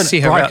 Yeah, it's nice to see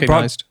her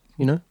recognised,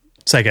 you know?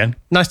 Say again.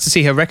 Nice to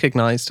see her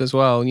recognised as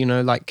well, you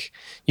know, like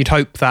you'd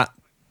hope that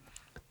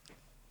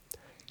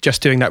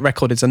just doing that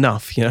record is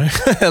enough, you know,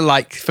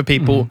 like for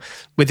people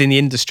within the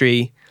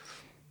industry,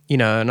 you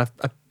know, and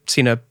I've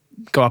seen her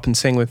go up and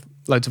sing with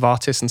loads of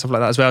artists and stuff like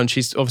that as well. And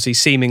she's obviously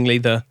seemingly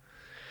like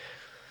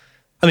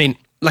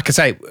I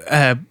say,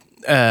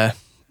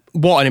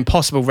 what an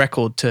impossible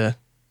record to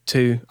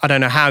I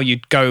don't know how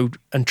you'd go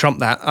and trump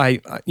that.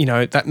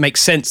 That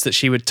makes sense that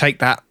she would take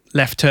that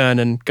left turn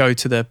and go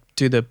to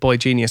do the Boy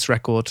Genius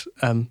record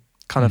kind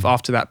of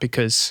after that,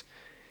 because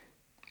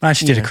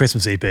she did a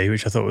Christmas EP,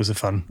 which I thought was a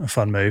fun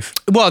move.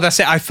 Well,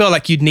 that's it. I feel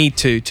like you'd need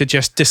to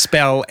just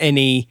dispel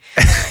any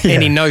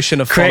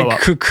notion of follow-up.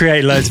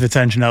 Create loads of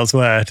attention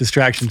elsewhere,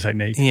 distraction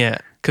technique. Yeah,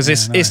 because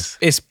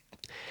it's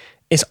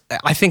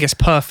I think it's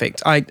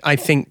perfect. I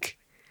think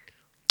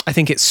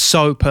it's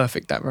so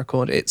perfect, that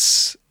record.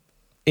 It's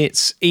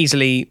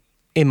easily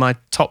in my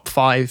top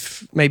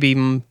 5, maybe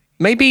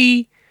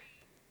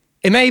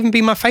it may even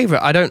be my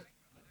favorite.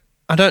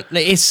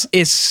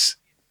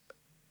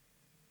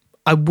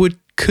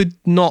 Could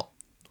not.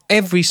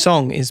 Every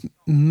song is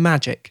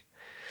magic,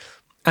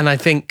 and I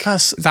think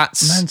that's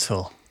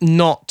mental.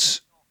 Not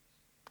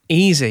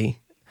easy.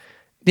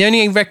 The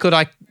only record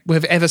I would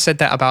have ever said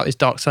that about is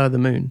Dark Side of the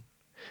Moon.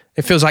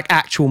 It feels like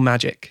actual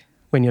magic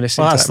when you're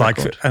listening to that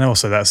record. And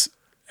also that's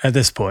at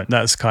this point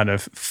that's kind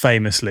of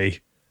famously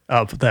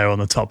up there on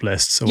the top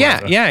lists. Or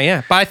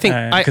yeah. But I think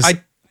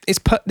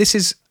this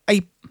is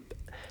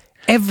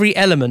every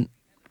element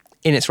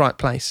in its right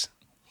place.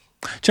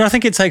 Do you know, I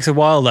think it takes a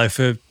while though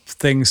for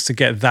things to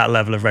get that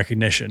level of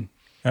recognition,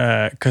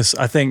 because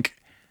I think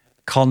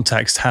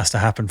context has to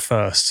happen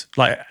first.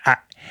 Like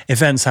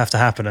events have to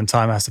happen and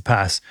time has to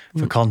pass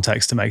for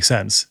context to make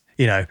sense.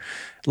 You know,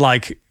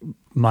 like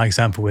my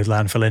example with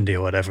Landfill Indie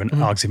or whatever, and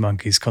Argsy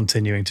Monkeys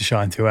continuing to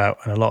shine throughout,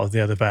 and a lot of the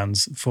other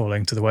bands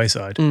falling to the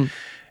wayside.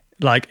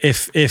 Like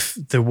if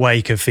the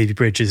wake of Phoebe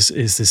Bridgers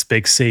is this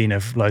big scene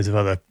of loads of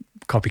other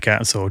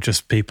copycats or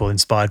just people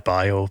inspired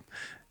by or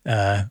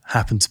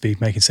happen to be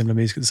making similar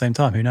music at the same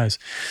time, who knows?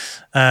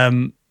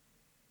 Then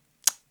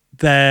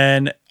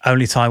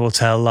only time will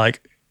tell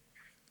like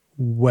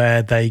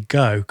where they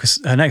go, because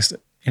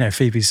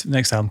Phoebe's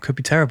next album could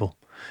be terrible,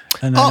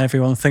 and then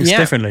everyone thinks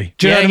differently.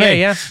 Do you know what I mean?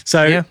 Yeah.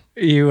 So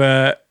you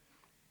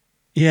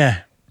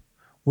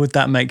would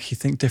that make you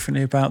think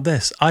differently about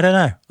this? I don't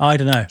know.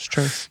 It's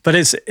true. But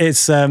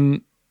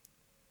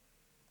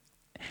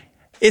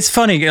it's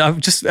funny. I'm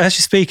just, as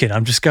you're speaking,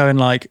 I'm just going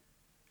like,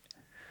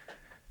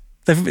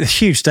 they're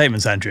huge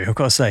statements, Andrew. I've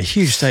got to say,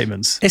 huge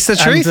statements. It's the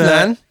truth,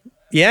 man.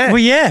 Yeah. Well,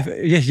 yeah.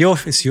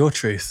 It's your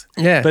truth.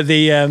 Yeah. But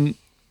because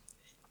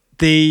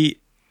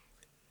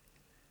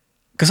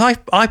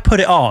I put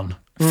it on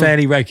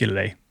fairly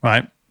regularly,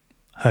 right?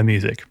 Her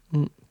music.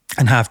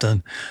 and have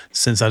done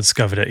since I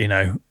discovered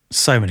it,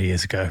 so many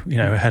years ago,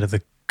 ahead of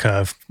the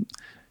curve,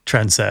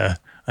 trendsetter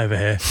over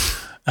here.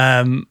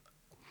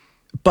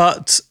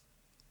 But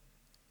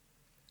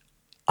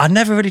I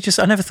never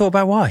thought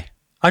about why.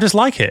 I just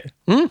like it.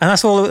 And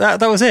that's all,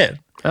 that was it.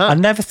 I've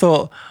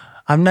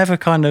never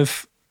kind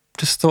of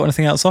just thought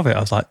anything else of it. I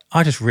was like,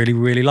 I just really,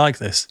 really like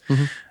this.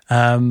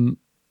 And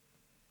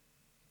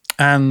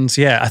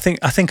yeah, I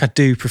think I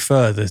do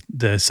prefer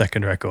the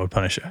second record,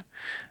 Punisher.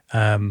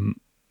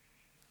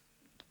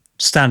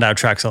 Standout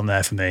tracks on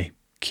there for me: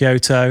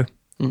 Kyoto,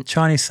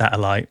 Chinese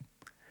Satellite.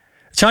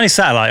 Chinese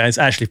Satellite is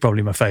actually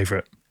probably my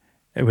favorite,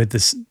 with the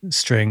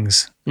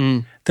strings,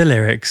 the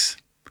lyrics,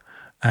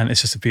 and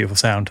it's just a beautiful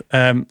sound.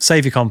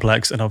 Savior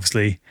Complex, and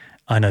obviously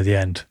I Know the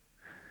End.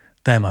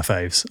 They're my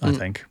faves, I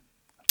think.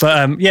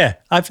 But yeah,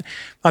 I've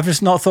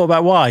just not thought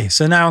about why.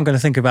 So now I'm going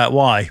to think about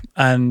why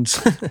and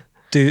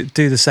do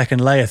the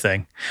second layer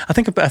thing. I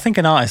think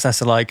an artist has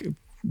to like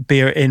be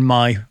in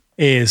my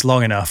ears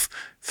long enough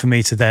for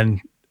me to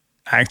then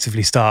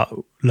actively start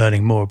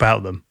learning more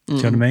about them. Do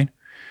you know what I mean?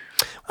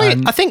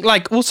 Well, I think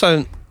like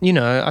also,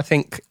 I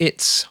think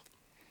it's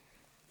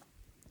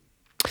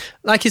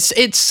like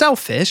it's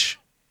selfish,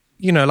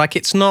 like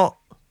it's not,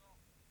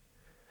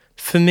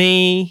 for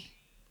me,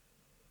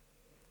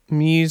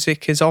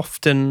 music is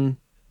often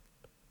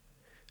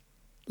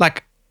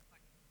like,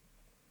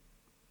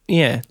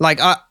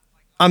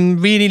 I'm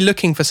really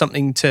looking for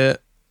something to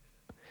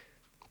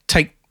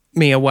take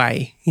me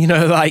away,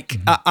 like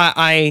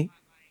I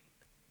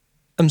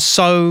am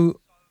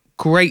so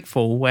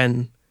grateful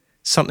when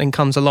something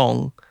comes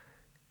along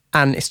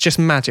and it's just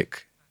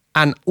magic,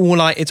 and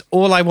it's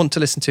all I want to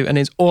listen to, and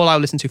it's all I'll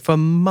listen to for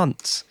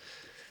months,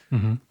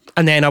 and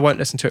then I won't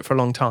listen to it for a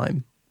long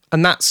time,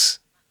 and that's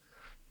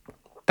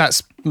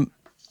and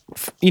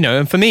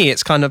for me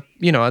it's kind of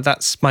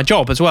that's my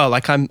job as well.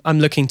 Like I'm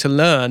looking to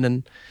learn,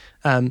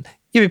 and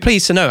you'll be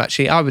pleased to know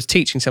actually I was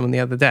teaching someone the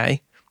other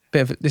day.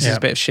 This is a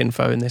bit of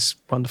shinfo in this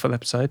wonderful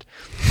episode,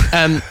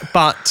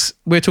 but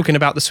we're talking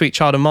about the Sweet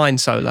Child of Mine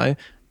solo,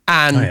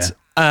 and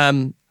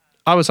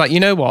I was like, you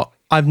know what?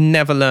 I've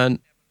never learned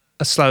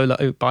a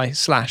solo by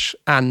Slash,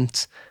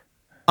 and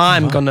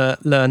I'm gonna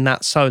learn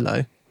that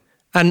solo,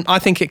 and I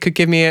think it could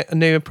give me a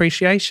new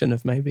appreciation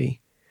of maybe.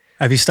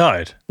 Have you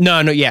started?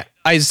 No, not yet.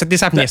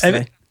 This happened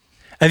yesterday.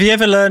 Have you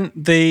ever learned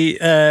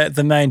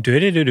the main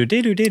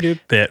do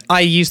bit?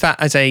 I use that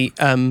as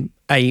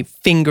a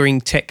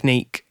fingering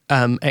technique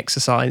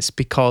exercise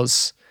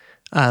because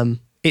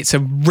it's a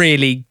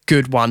really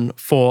good one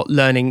for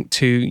learning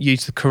to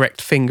use the correct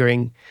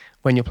fingering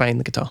when you're playing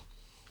the guitar.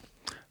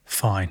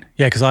 Fine.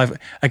 Yeah, because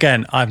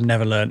I've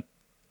never learned.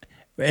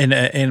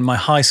 In my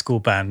high school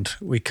band,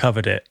 we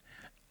covered it,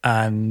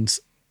 and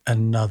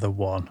another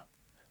one,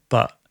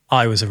 but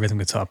I was a rhythm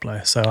guitar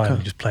player, so I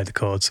only just played the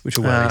chords, which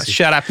were well easy.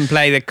 Shut up and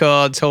play the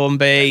chords,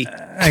 Hornby.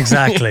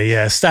 Exactly,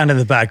 yeah. Stand in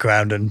the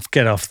background and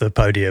get off the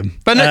podium.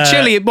 But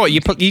surely,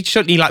 you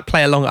shouldn't like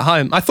play along at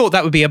home? I thought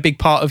that would be a big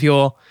part of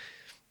your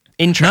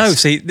interest. No,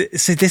 see,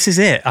 this is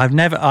it. I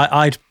never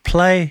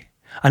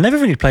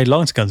really played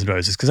along to Guns N'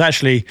 Roses because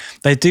actually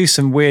they do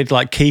some weird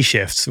like key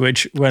shifts,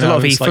 which when I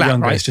was like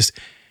younger, it's just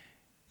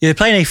they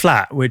play an E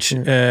flat, which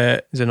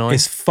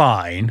is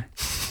fine,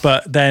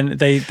 but then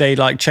they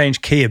like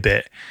change key a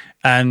bit,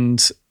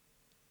 and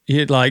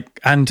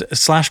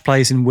Slash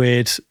plays in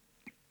weird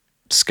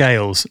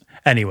scales.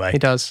 Anyway, he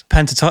does.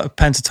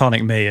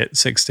 Pentatonic me at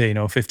 16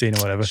 or 15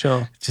 or whatever.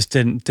 Sure. Just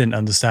didn't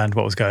understand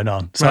what was going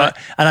on. So right.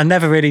 I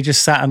never really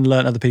just sat and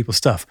learnt other people's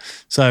stuff.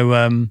 So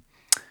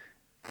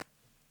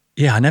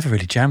yeah, I never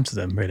really jammed to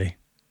them really.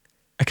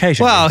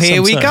 Occasionally. Well,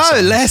 here we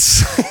go.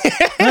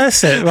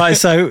 That's it. Right.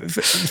 So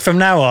from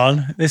now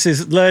on, this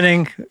is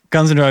learning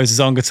Guns N' Roses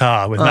on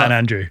guitar with Matt and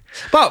Andrew.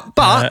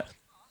 But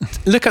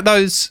look at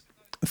those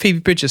Phoebe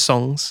Bridgers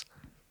songs.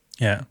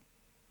 Yeah.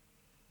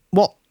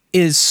 What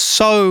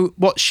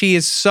she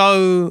is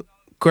so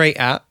great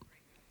at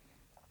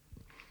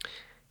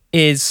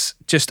is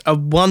just a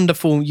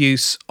wonderful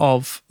use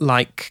of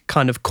like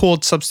kind of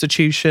chord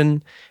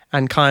substitution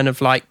and kind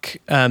of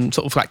like sort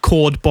of like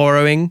chord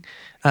borrowing.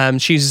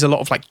 She uses a lot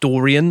of like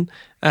Dorian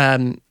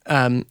and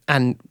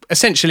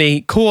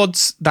essentially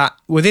chords that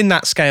within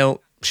that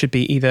scale should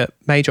be either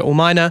major or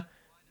minor,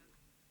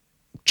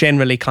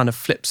 generally kind of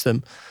flips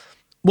them.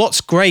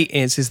 What's great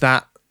is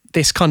that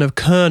this kind of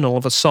kernel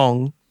of a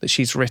song that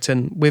she's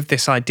written with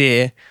this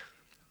idea,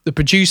 the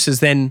producers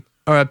then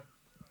are a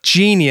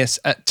genius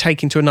at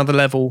taking to another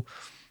level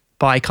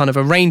by kind of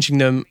arranging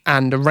them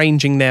and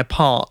arranging their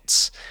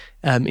parts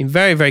in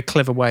very, very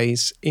clever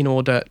ways in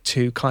order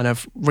to kind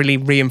of really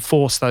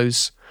reinforce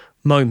those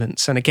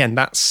moments. And again,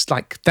 that's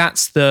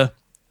the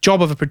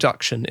job of a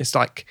production, is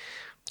like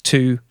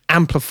to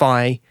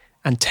amplify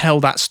and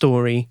tell that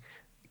story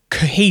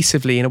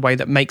cohesively in a way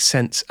that makes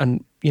sense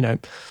and,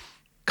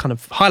 kind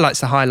of highlights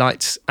the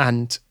highlights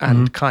and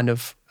kind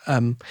of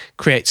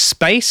creates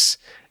space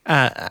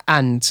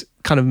and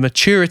kind of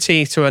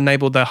maturity to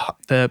enable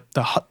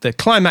the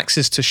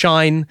climaxes to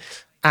shine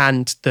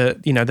and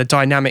the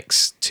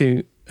dynamics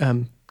to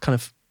kind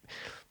of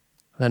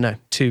I don't know,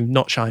 to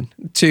not shine,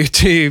 to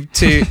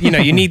you know,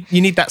 you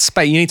need that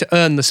space. You need to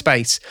earn the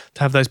space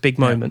to have those big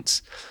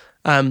moments.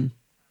 And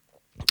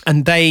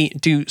they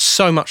do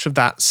so much of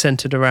that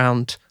centered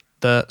around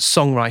the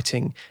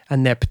songwriting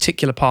and their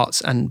particular parts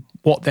and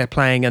what they're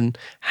playing and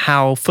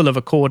how full of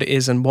a chord it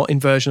is and what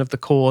inversion of the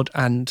chord.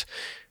 And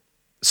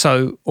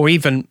so, or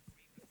even,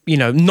 you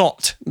know,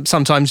 not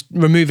sometimes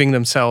removing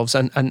themselves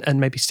and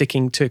maybe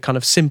sticking to kind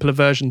of simpler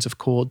versions of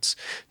chords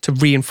to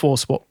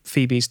reinforce what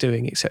Phoebe's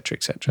doing, et cetera,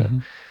 et cetera. Mm-hmm.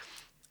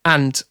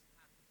 And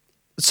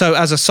so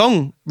as a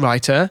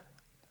songwriter,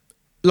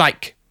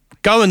 like,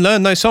 go and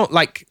learn those songs.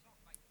 Like,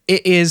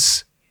 it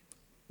is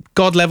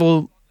God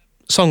level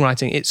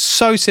songwriting. It's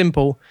so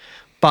simple,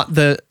 but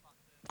the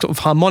sort of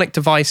harmonic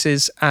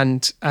devices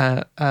and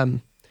kind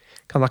of,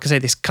 like I say,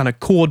 this kind of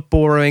chord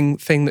borrowing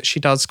thing that she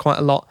does quite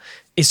a lot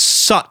is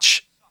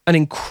such an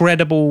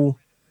incredible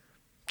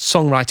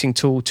songwriting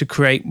tool to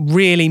create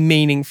really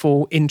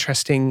meaningful,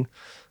 interesting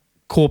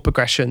chord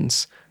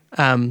progressions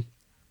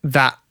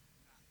that,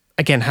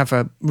 again, have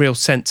a real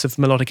sense of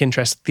melodic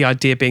interest. The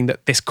idea being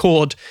that this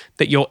chord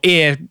that your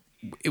ear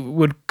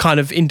would kind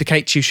of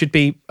indicate to you should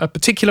be a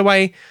particular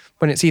way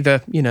when it's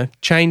either, you know,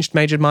 changed,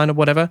 major, minor,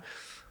 whatever.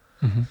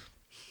 Mm-hmm.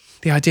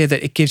 The idea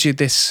that it gives you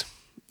this,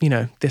 you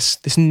know,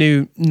 this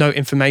new note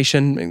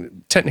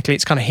information. Technically,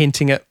 it's kind of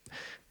hinting at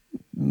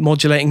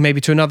modulating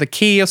maybe to another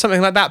key or something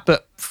like that,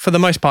 but for the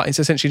most part, it's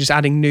essentially just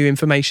adding new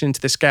information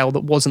into the scale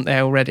that wasn't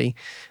there already,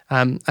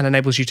 and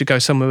enables you to go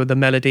somewhere with the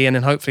melody, and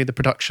then hopefully the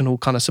production all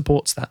kind of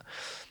supports that.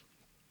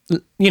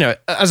 You know,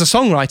 as a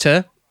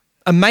songwriter,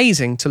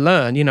 amazing to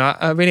learn. You know,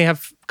 I really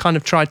have kind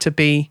of tried to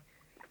be,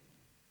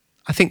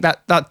 I think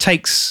that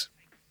takes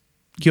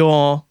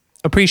your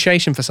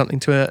appreciation for something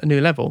to a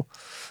new level.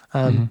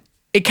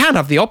 It can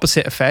have the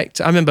opposite effect.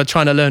 I remember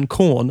trying to learn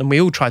Korn, and we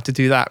all tried to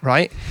do that,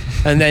 right?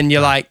 And then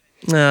you're like,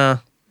 you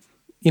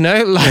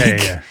know,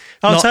 like... Yeah.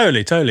 Oh,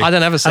 totally. I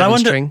don't have a seven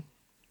string,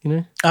 you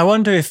know? I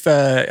wonder if,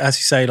 as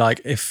you say,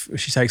 like, if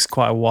she takes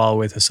quite a while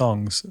with her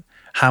songs,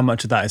 how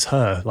much of that is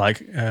her?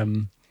 Like, I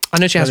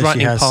know she has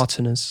writing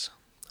partners.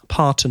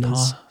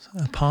 Partners.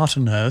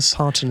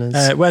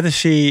 Whether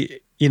she,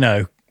 you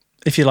know,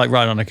 if you like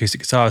writing on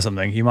acoustic guitar or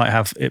something, you might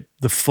have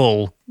the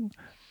full,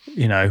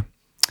 you know,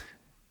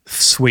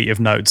 suite of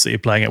notes that you're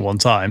playing at one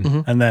time,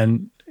 mm-hmm. and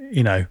then,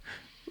 you know,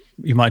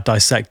 you might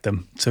dissect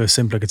them to a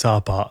simpler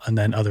guitar part, and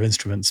then other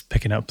instruments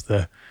picking up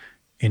the,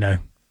 you know,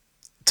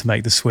 to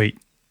make the suite.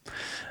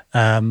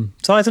 So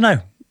I don't know.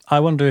 I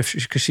wonder if,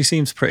 because she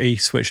seems pretty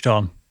switched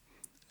on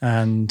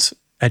and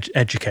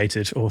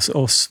educated or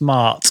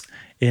smart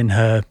in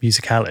her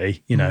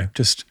musicality, you know,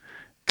 just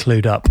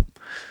clued up.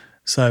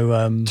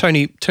 So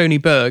Tony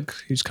Berg,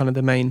 who's kind of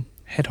the main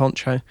head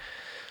honcho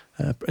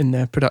in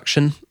their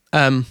production,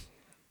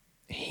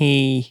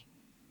 he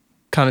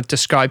kind of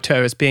described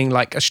her as being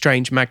like a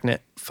strange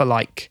magnet for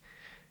like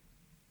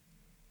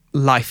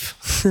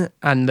life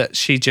and that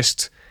she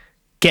just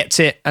gets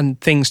it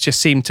and things just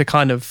seem to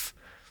kind of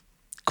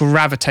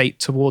gravitate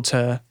towards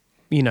her,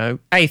 you know,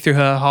 through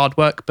her hard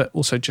work, but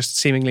also just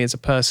seemingly as a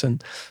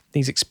person,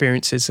 these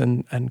experiences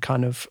and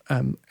kind of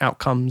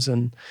outcomes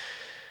and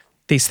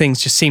these things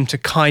just seem to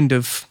kind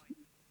of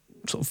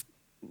sort of,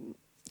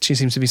 she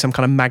seems to be some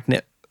kind of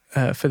magnet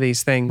for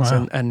these things.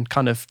 Wow. and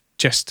kind of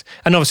just,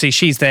 and obviously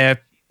she's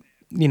there,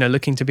 you know,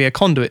 looking to be a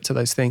conduit to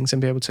those things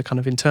and be able to kind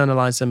of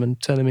internalize them and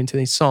turn them into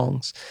these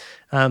songs.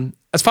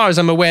 As far as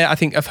I'm aware, I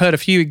think I've heard a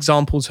few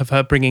examples of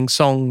her bringing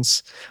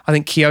songs. I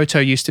think Kyoto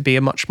used to be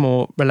a much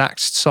more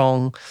relaxed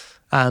song.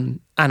 And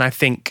I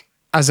think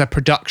as a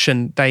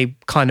production, they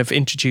kind of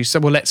introduced,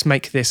 well, let's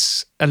make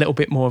this a little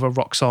bit more of a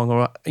rock song,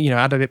 or, you know,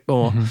 add a bit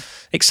more mm-hmm.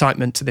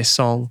 excitement to this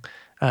song,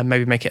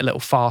 maybe make it a little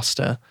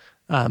faster.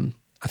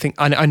 I think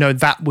I know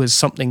that was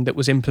something that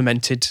was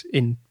implemented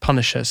in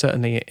Punisher,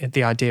 certainly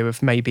the idea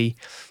of maybe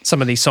some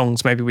of these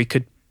songs, maybe we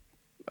could,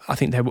 I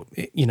think they were,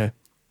 you know,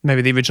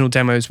 maybe the original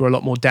demos were a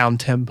lot more down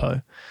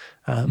tempo.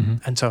 Mm-hmm.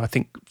 And so I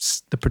think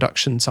the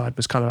production side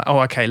was kind of like, oh,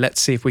 okay,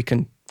 let's see if we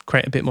can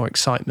create a bit more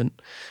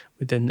excitement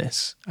within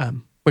this.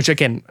 Which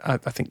again, I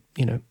think,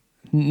 you know,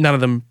 none of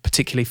them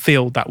particularly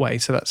feel that way.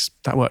 So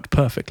that worked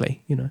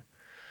perfectly, you know.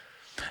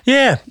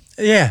 Yeah.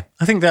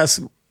 I think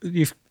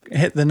you've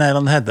hit the nail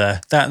on the head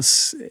there.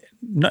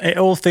 It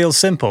all feels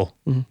simple.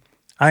 Mm-hmm.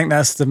 I think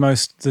that's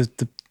the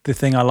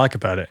thing I like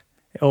about it.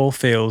 It all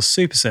feels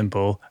super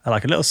simple. I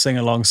like a little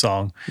sing-along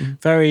song. Mm-hmm.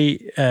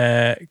 Very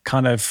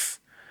kind of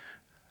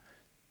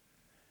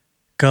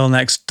girl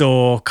next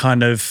door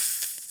kind of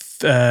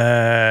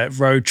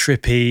road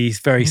trippy,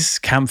 very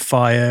mm-hmm.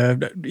 campfire,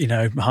 you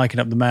know, hiking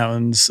up the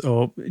mountains,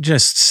 or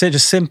just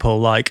simple,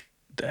 like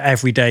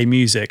everyday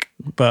music,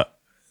 but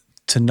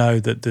to know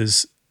that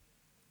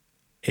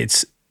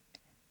it's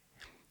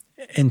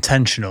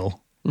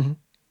intentional, mm-hmm.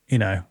 you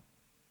know,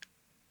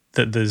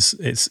 that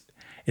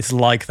it's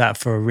like that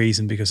for a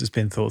reason because it's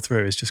been thought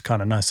through. It's just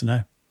kind of nice to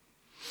know.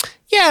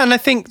 Yeah, and I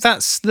think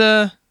that's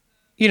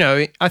you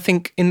know, I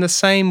think in the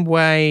same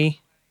way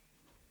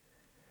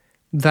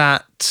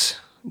that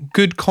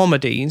good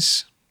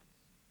comedies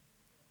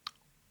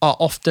are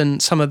often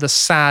some of the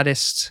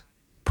saddest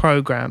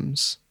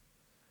programs.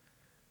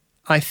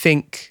 I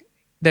think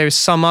there is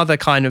some other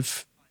kind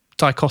of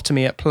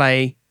dichotomy at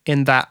play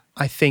in that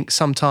I think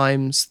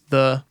sometimes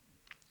the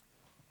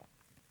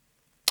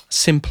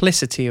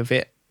simplicity of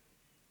it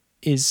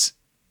is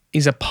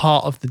a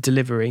part of the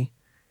delivery.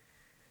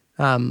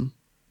 And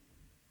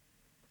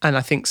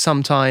I think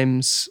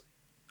sometimes,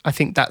 I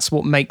think that's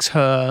what makes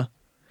her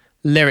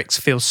lyrics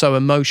feel so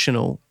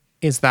emotional,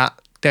 is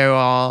that there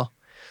are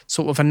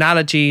sort of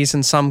analogies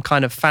and some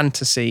kind of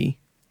fantasy.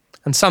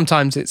 And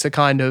sometimes it's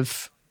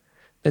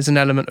there's an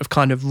element of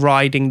kind of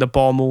riding the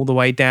bomb all the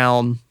way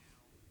down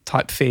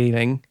type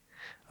feeling,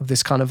 of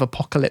this kind of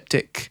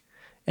apocalyptic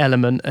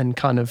element and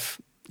kind of,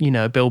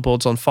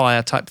 billboards on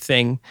fire type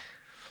thing.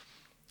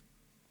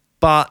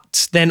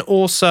 But then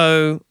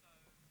also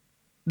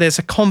there's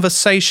a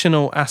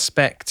conversational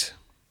aspect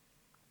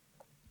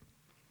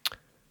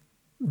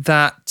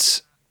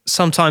that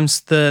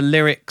sometimes the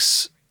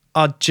lyrics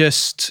are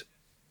just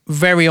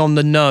very on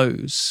the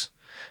nose.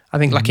 I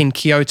think like in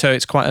Kyoto,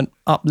 it's quite an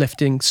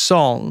uplifting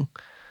song,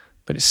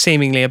 but it's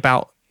seemingly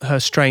about her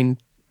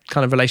strained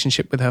kind of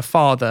relationship with her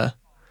father.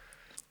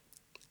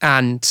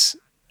 And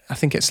I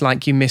think it's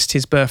like, you missed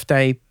his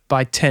birthday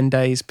by 10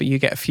 days, but you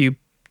get a few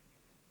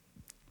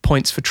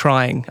points for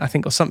trying, I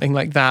think, or something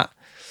like that.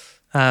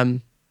 I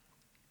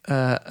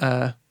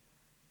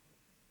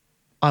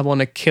want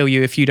to kill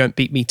you if you don't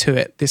beat me to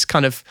it. This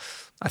kind of,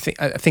 I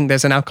think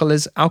there's an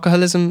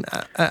alcoholism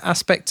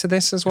aspect to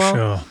this as well.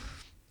 Sure.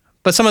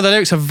 But some of the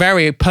lyrics are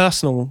very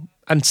personal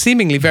and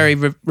seemingly very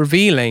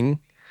revealing,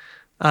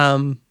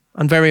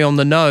 and very on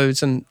the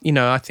nose. And,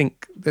 I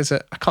think I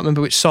can't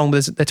remember which song,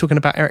 but they're talking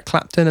about Eric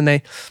Clapton,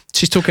 and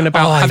she's talking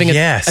about having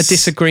a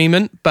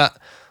disagreement, but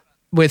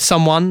with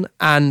someone.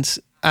 And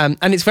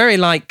it's very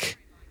like,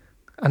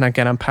 and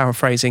again, I'm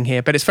paraphrasing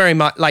here, but it's very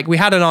much like, we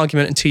had an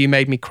argument until you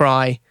made me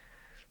cry,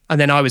 and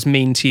then I was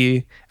mean to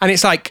you. And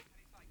it's like,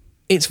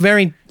 it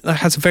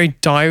has a very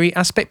diary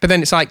aspect, but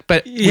then it's like,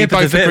 we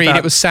both agreed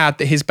it was sad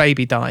that his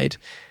baby died.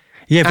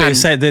 Yeah, but you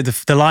said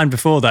the line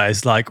before that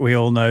is like, we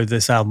all know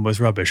this album was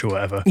rubbish or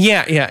whatever.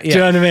 Yeah. Do you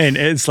know what I mean?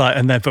 It's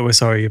like, but we're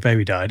sorry your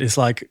baby died. It's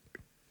like,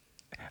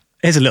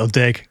 here's a little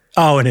dig.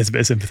 Oh, and here's a bit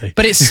of sympathy.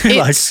 But it's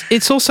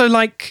it's also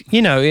like,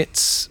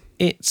 it's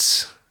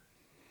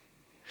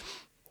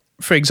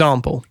for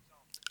example,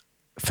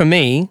 for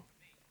me,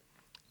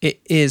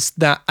 it is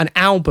that an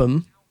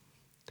album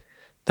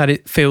that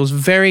it feels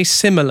very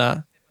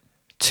similar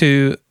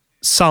to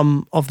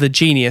some of the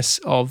genius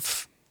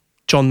of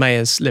John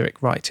Mayer's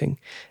lyric writing.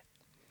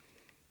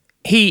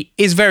 He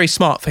is very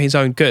smart for his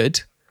own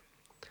good,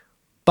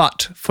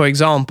 but for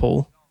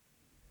example,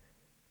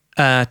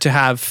 to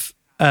have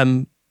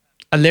a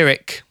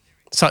lyric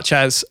such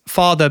as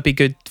fathers be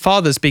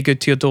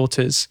good to your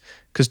daughters,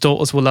 because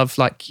daughters will love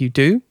like you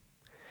do.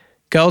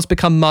 Girls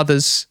become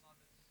lovers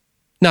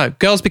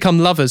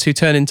who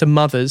turn into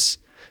mothers,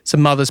 so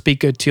mothers be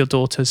good to your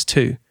daughters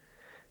too.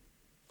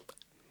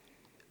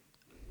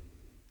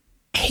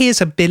 Here's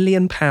 £1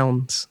 billion.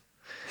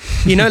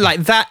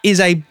 Like that is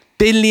a £1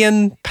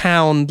 billion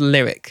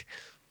lyric.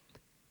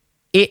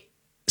 It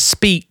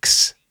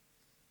speaks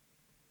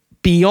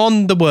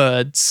beyond the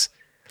words.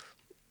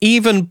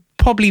 Even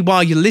probably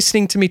while you're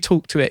listening to me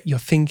talk to it, you're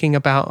thinking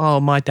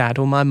about, my dad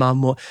or my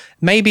mum, or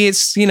maybe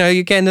it's,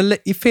 you're getting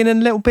you're feeling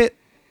a little bit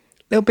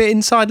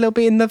inside, a little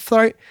bit in the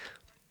throat.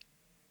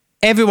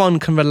 Everyone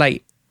can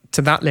relate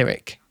to that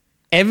lyric.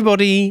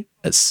 Everybody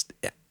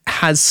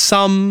has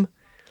some.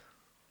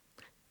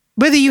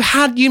 Whether you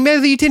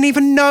didn't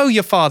even know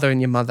your father and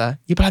your mother,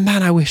 you'd be like,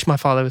 man, I wish my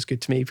father was good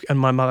to me and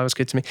my mother was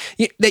good to me.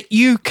 That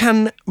you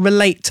can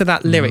relate to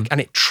that lyric, and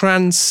it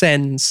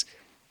transcends.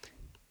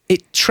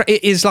 It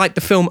is like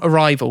the film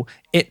Arrival.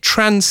 It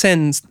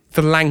transcends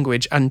the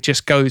language and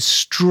just goes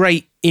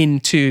straight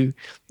into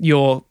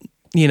your,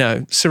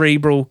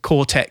 cerebral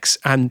cortex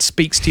and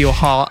speaks to your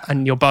heart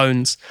and your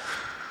bones.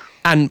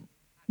 And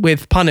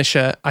with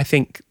Punisher, I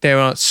think there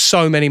are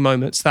so many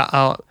moments that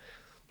are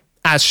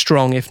as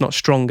strong, if not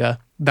stronger,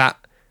 that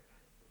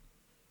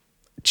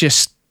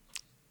just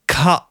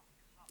cut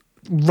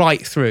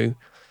right through.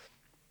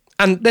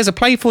 And there's a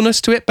playfulness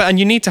to it, and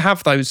you need to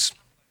have those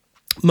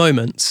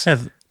moments. Yeah,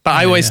 but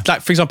I always,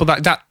 like, for example,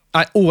 that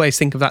I always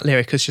think of that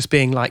lyric as just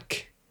being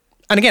like,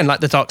 and again, like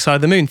the Dark Side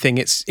of the Moon thing,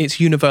 it's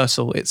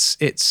universal.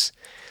 It's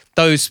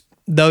those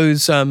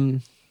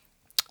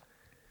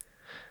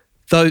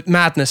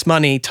madness,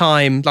 money,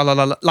 time, la la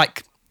la,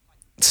 like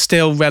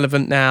still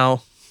relevant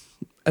now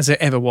as it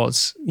ever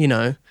was,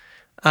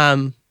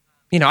 I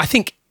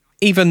think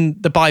even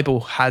the Bible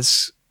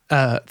has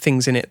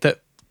things in it that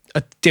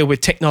deal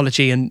with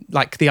technology and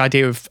like the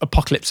idea of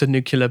apocalypse and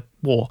nuclear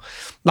war.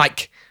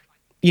 Like,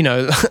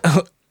 not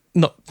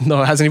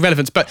it has any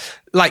relevance, but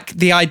like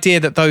the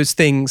idea that those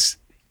things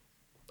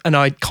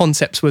and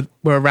concepts were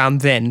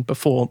around then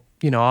before,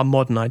 our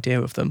modern idea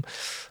of them.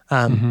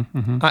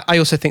 I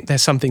also think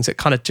there's some things that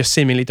kind of just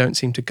seemingly don't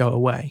seem to go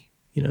away,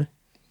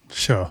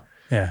 Sure.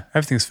 Yeah.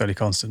 Everything's fairly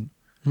constant.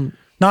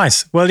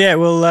 Nice. Well, yeah,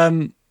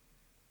 we'll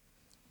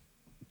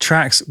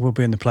tracks will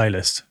be in the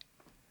playlist.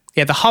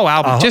 Yeah, the whole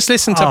album. Just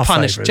listen to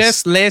Punish. Favourites.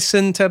 Just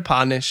listen to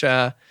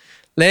Punisher.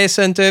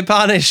 Listen to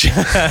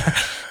Punisher.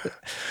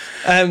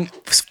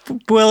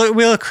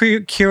 We'll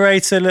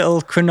curate a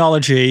little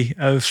chronology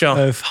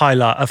of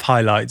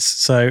highlights.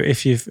 So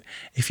if you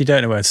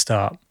don't know where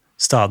to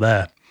start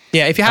there.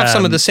 Yeah, if you have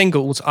some of the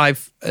singles,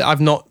 I've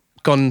not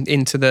gone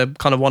into the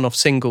kind of one-off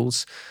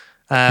singles,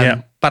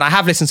 but I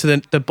have listened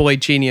to the Boy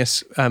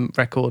Genius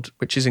record,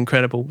 which is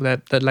incredible.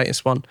 The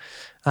latest one,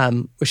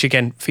 which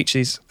again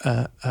features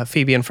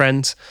Phoebe and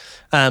friends.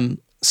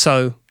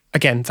 So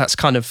again, that's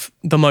kind of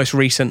the most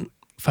recent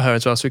for her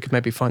as well. So we could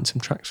maybe find some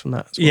tracks from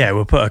that as well. Yeah,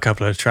 we'll put a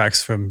couple of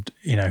tracks from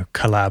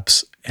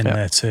collabs in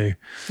there too.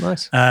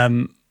 Nice.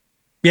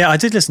 Yeah, I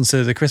did listen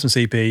to the Christmas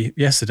EP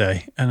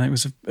yesterday, and it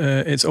was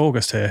it's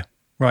August here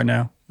right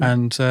now,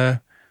 and I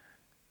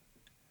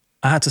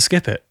had to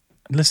skip it.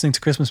 Listening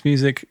to Christmas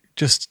music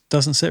just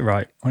doesn't sit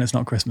right when it's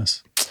not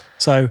Christmas.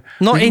 So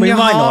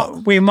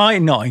we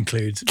might not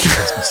include the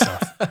Christmas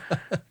stuff.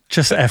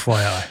 Just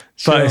FYI,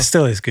 Sure. but it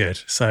still is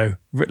good. So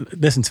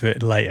listen to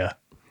it later.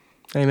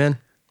 Amen.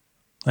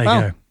 There you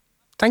go.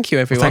 Thank you,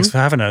 everyone. Well, thanks for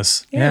having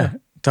us. Yeah,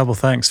 double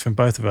thanks from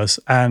both of us,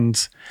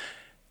 and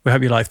we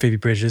hope you like Phoebe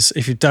Bridgers.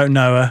 If you don't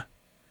know her,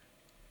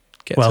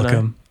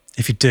 welcome.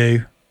 If you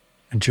do,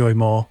 enjoy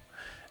more.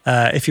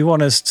 If you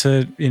want us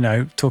to,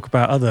 talk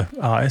about other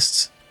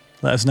artists,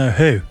 let us know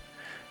who.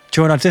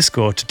 Join our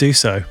Discord to do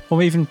so,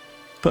 or even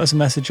put us a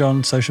message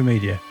on social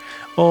media.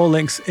 All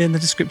links in the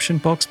description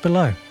box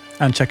below.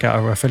 And check out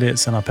our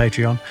affiliates and our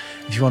Patreon.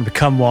 If you want to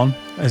become one,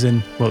 as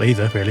in, well,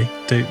 either really,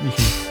 you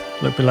can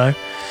look below.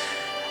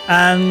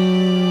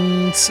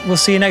 And we'll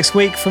see you next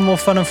week for more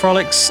fun and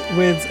frolics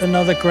with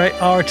another great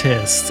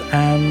artist.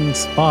 And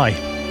bye.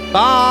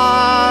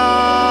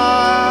 Bye.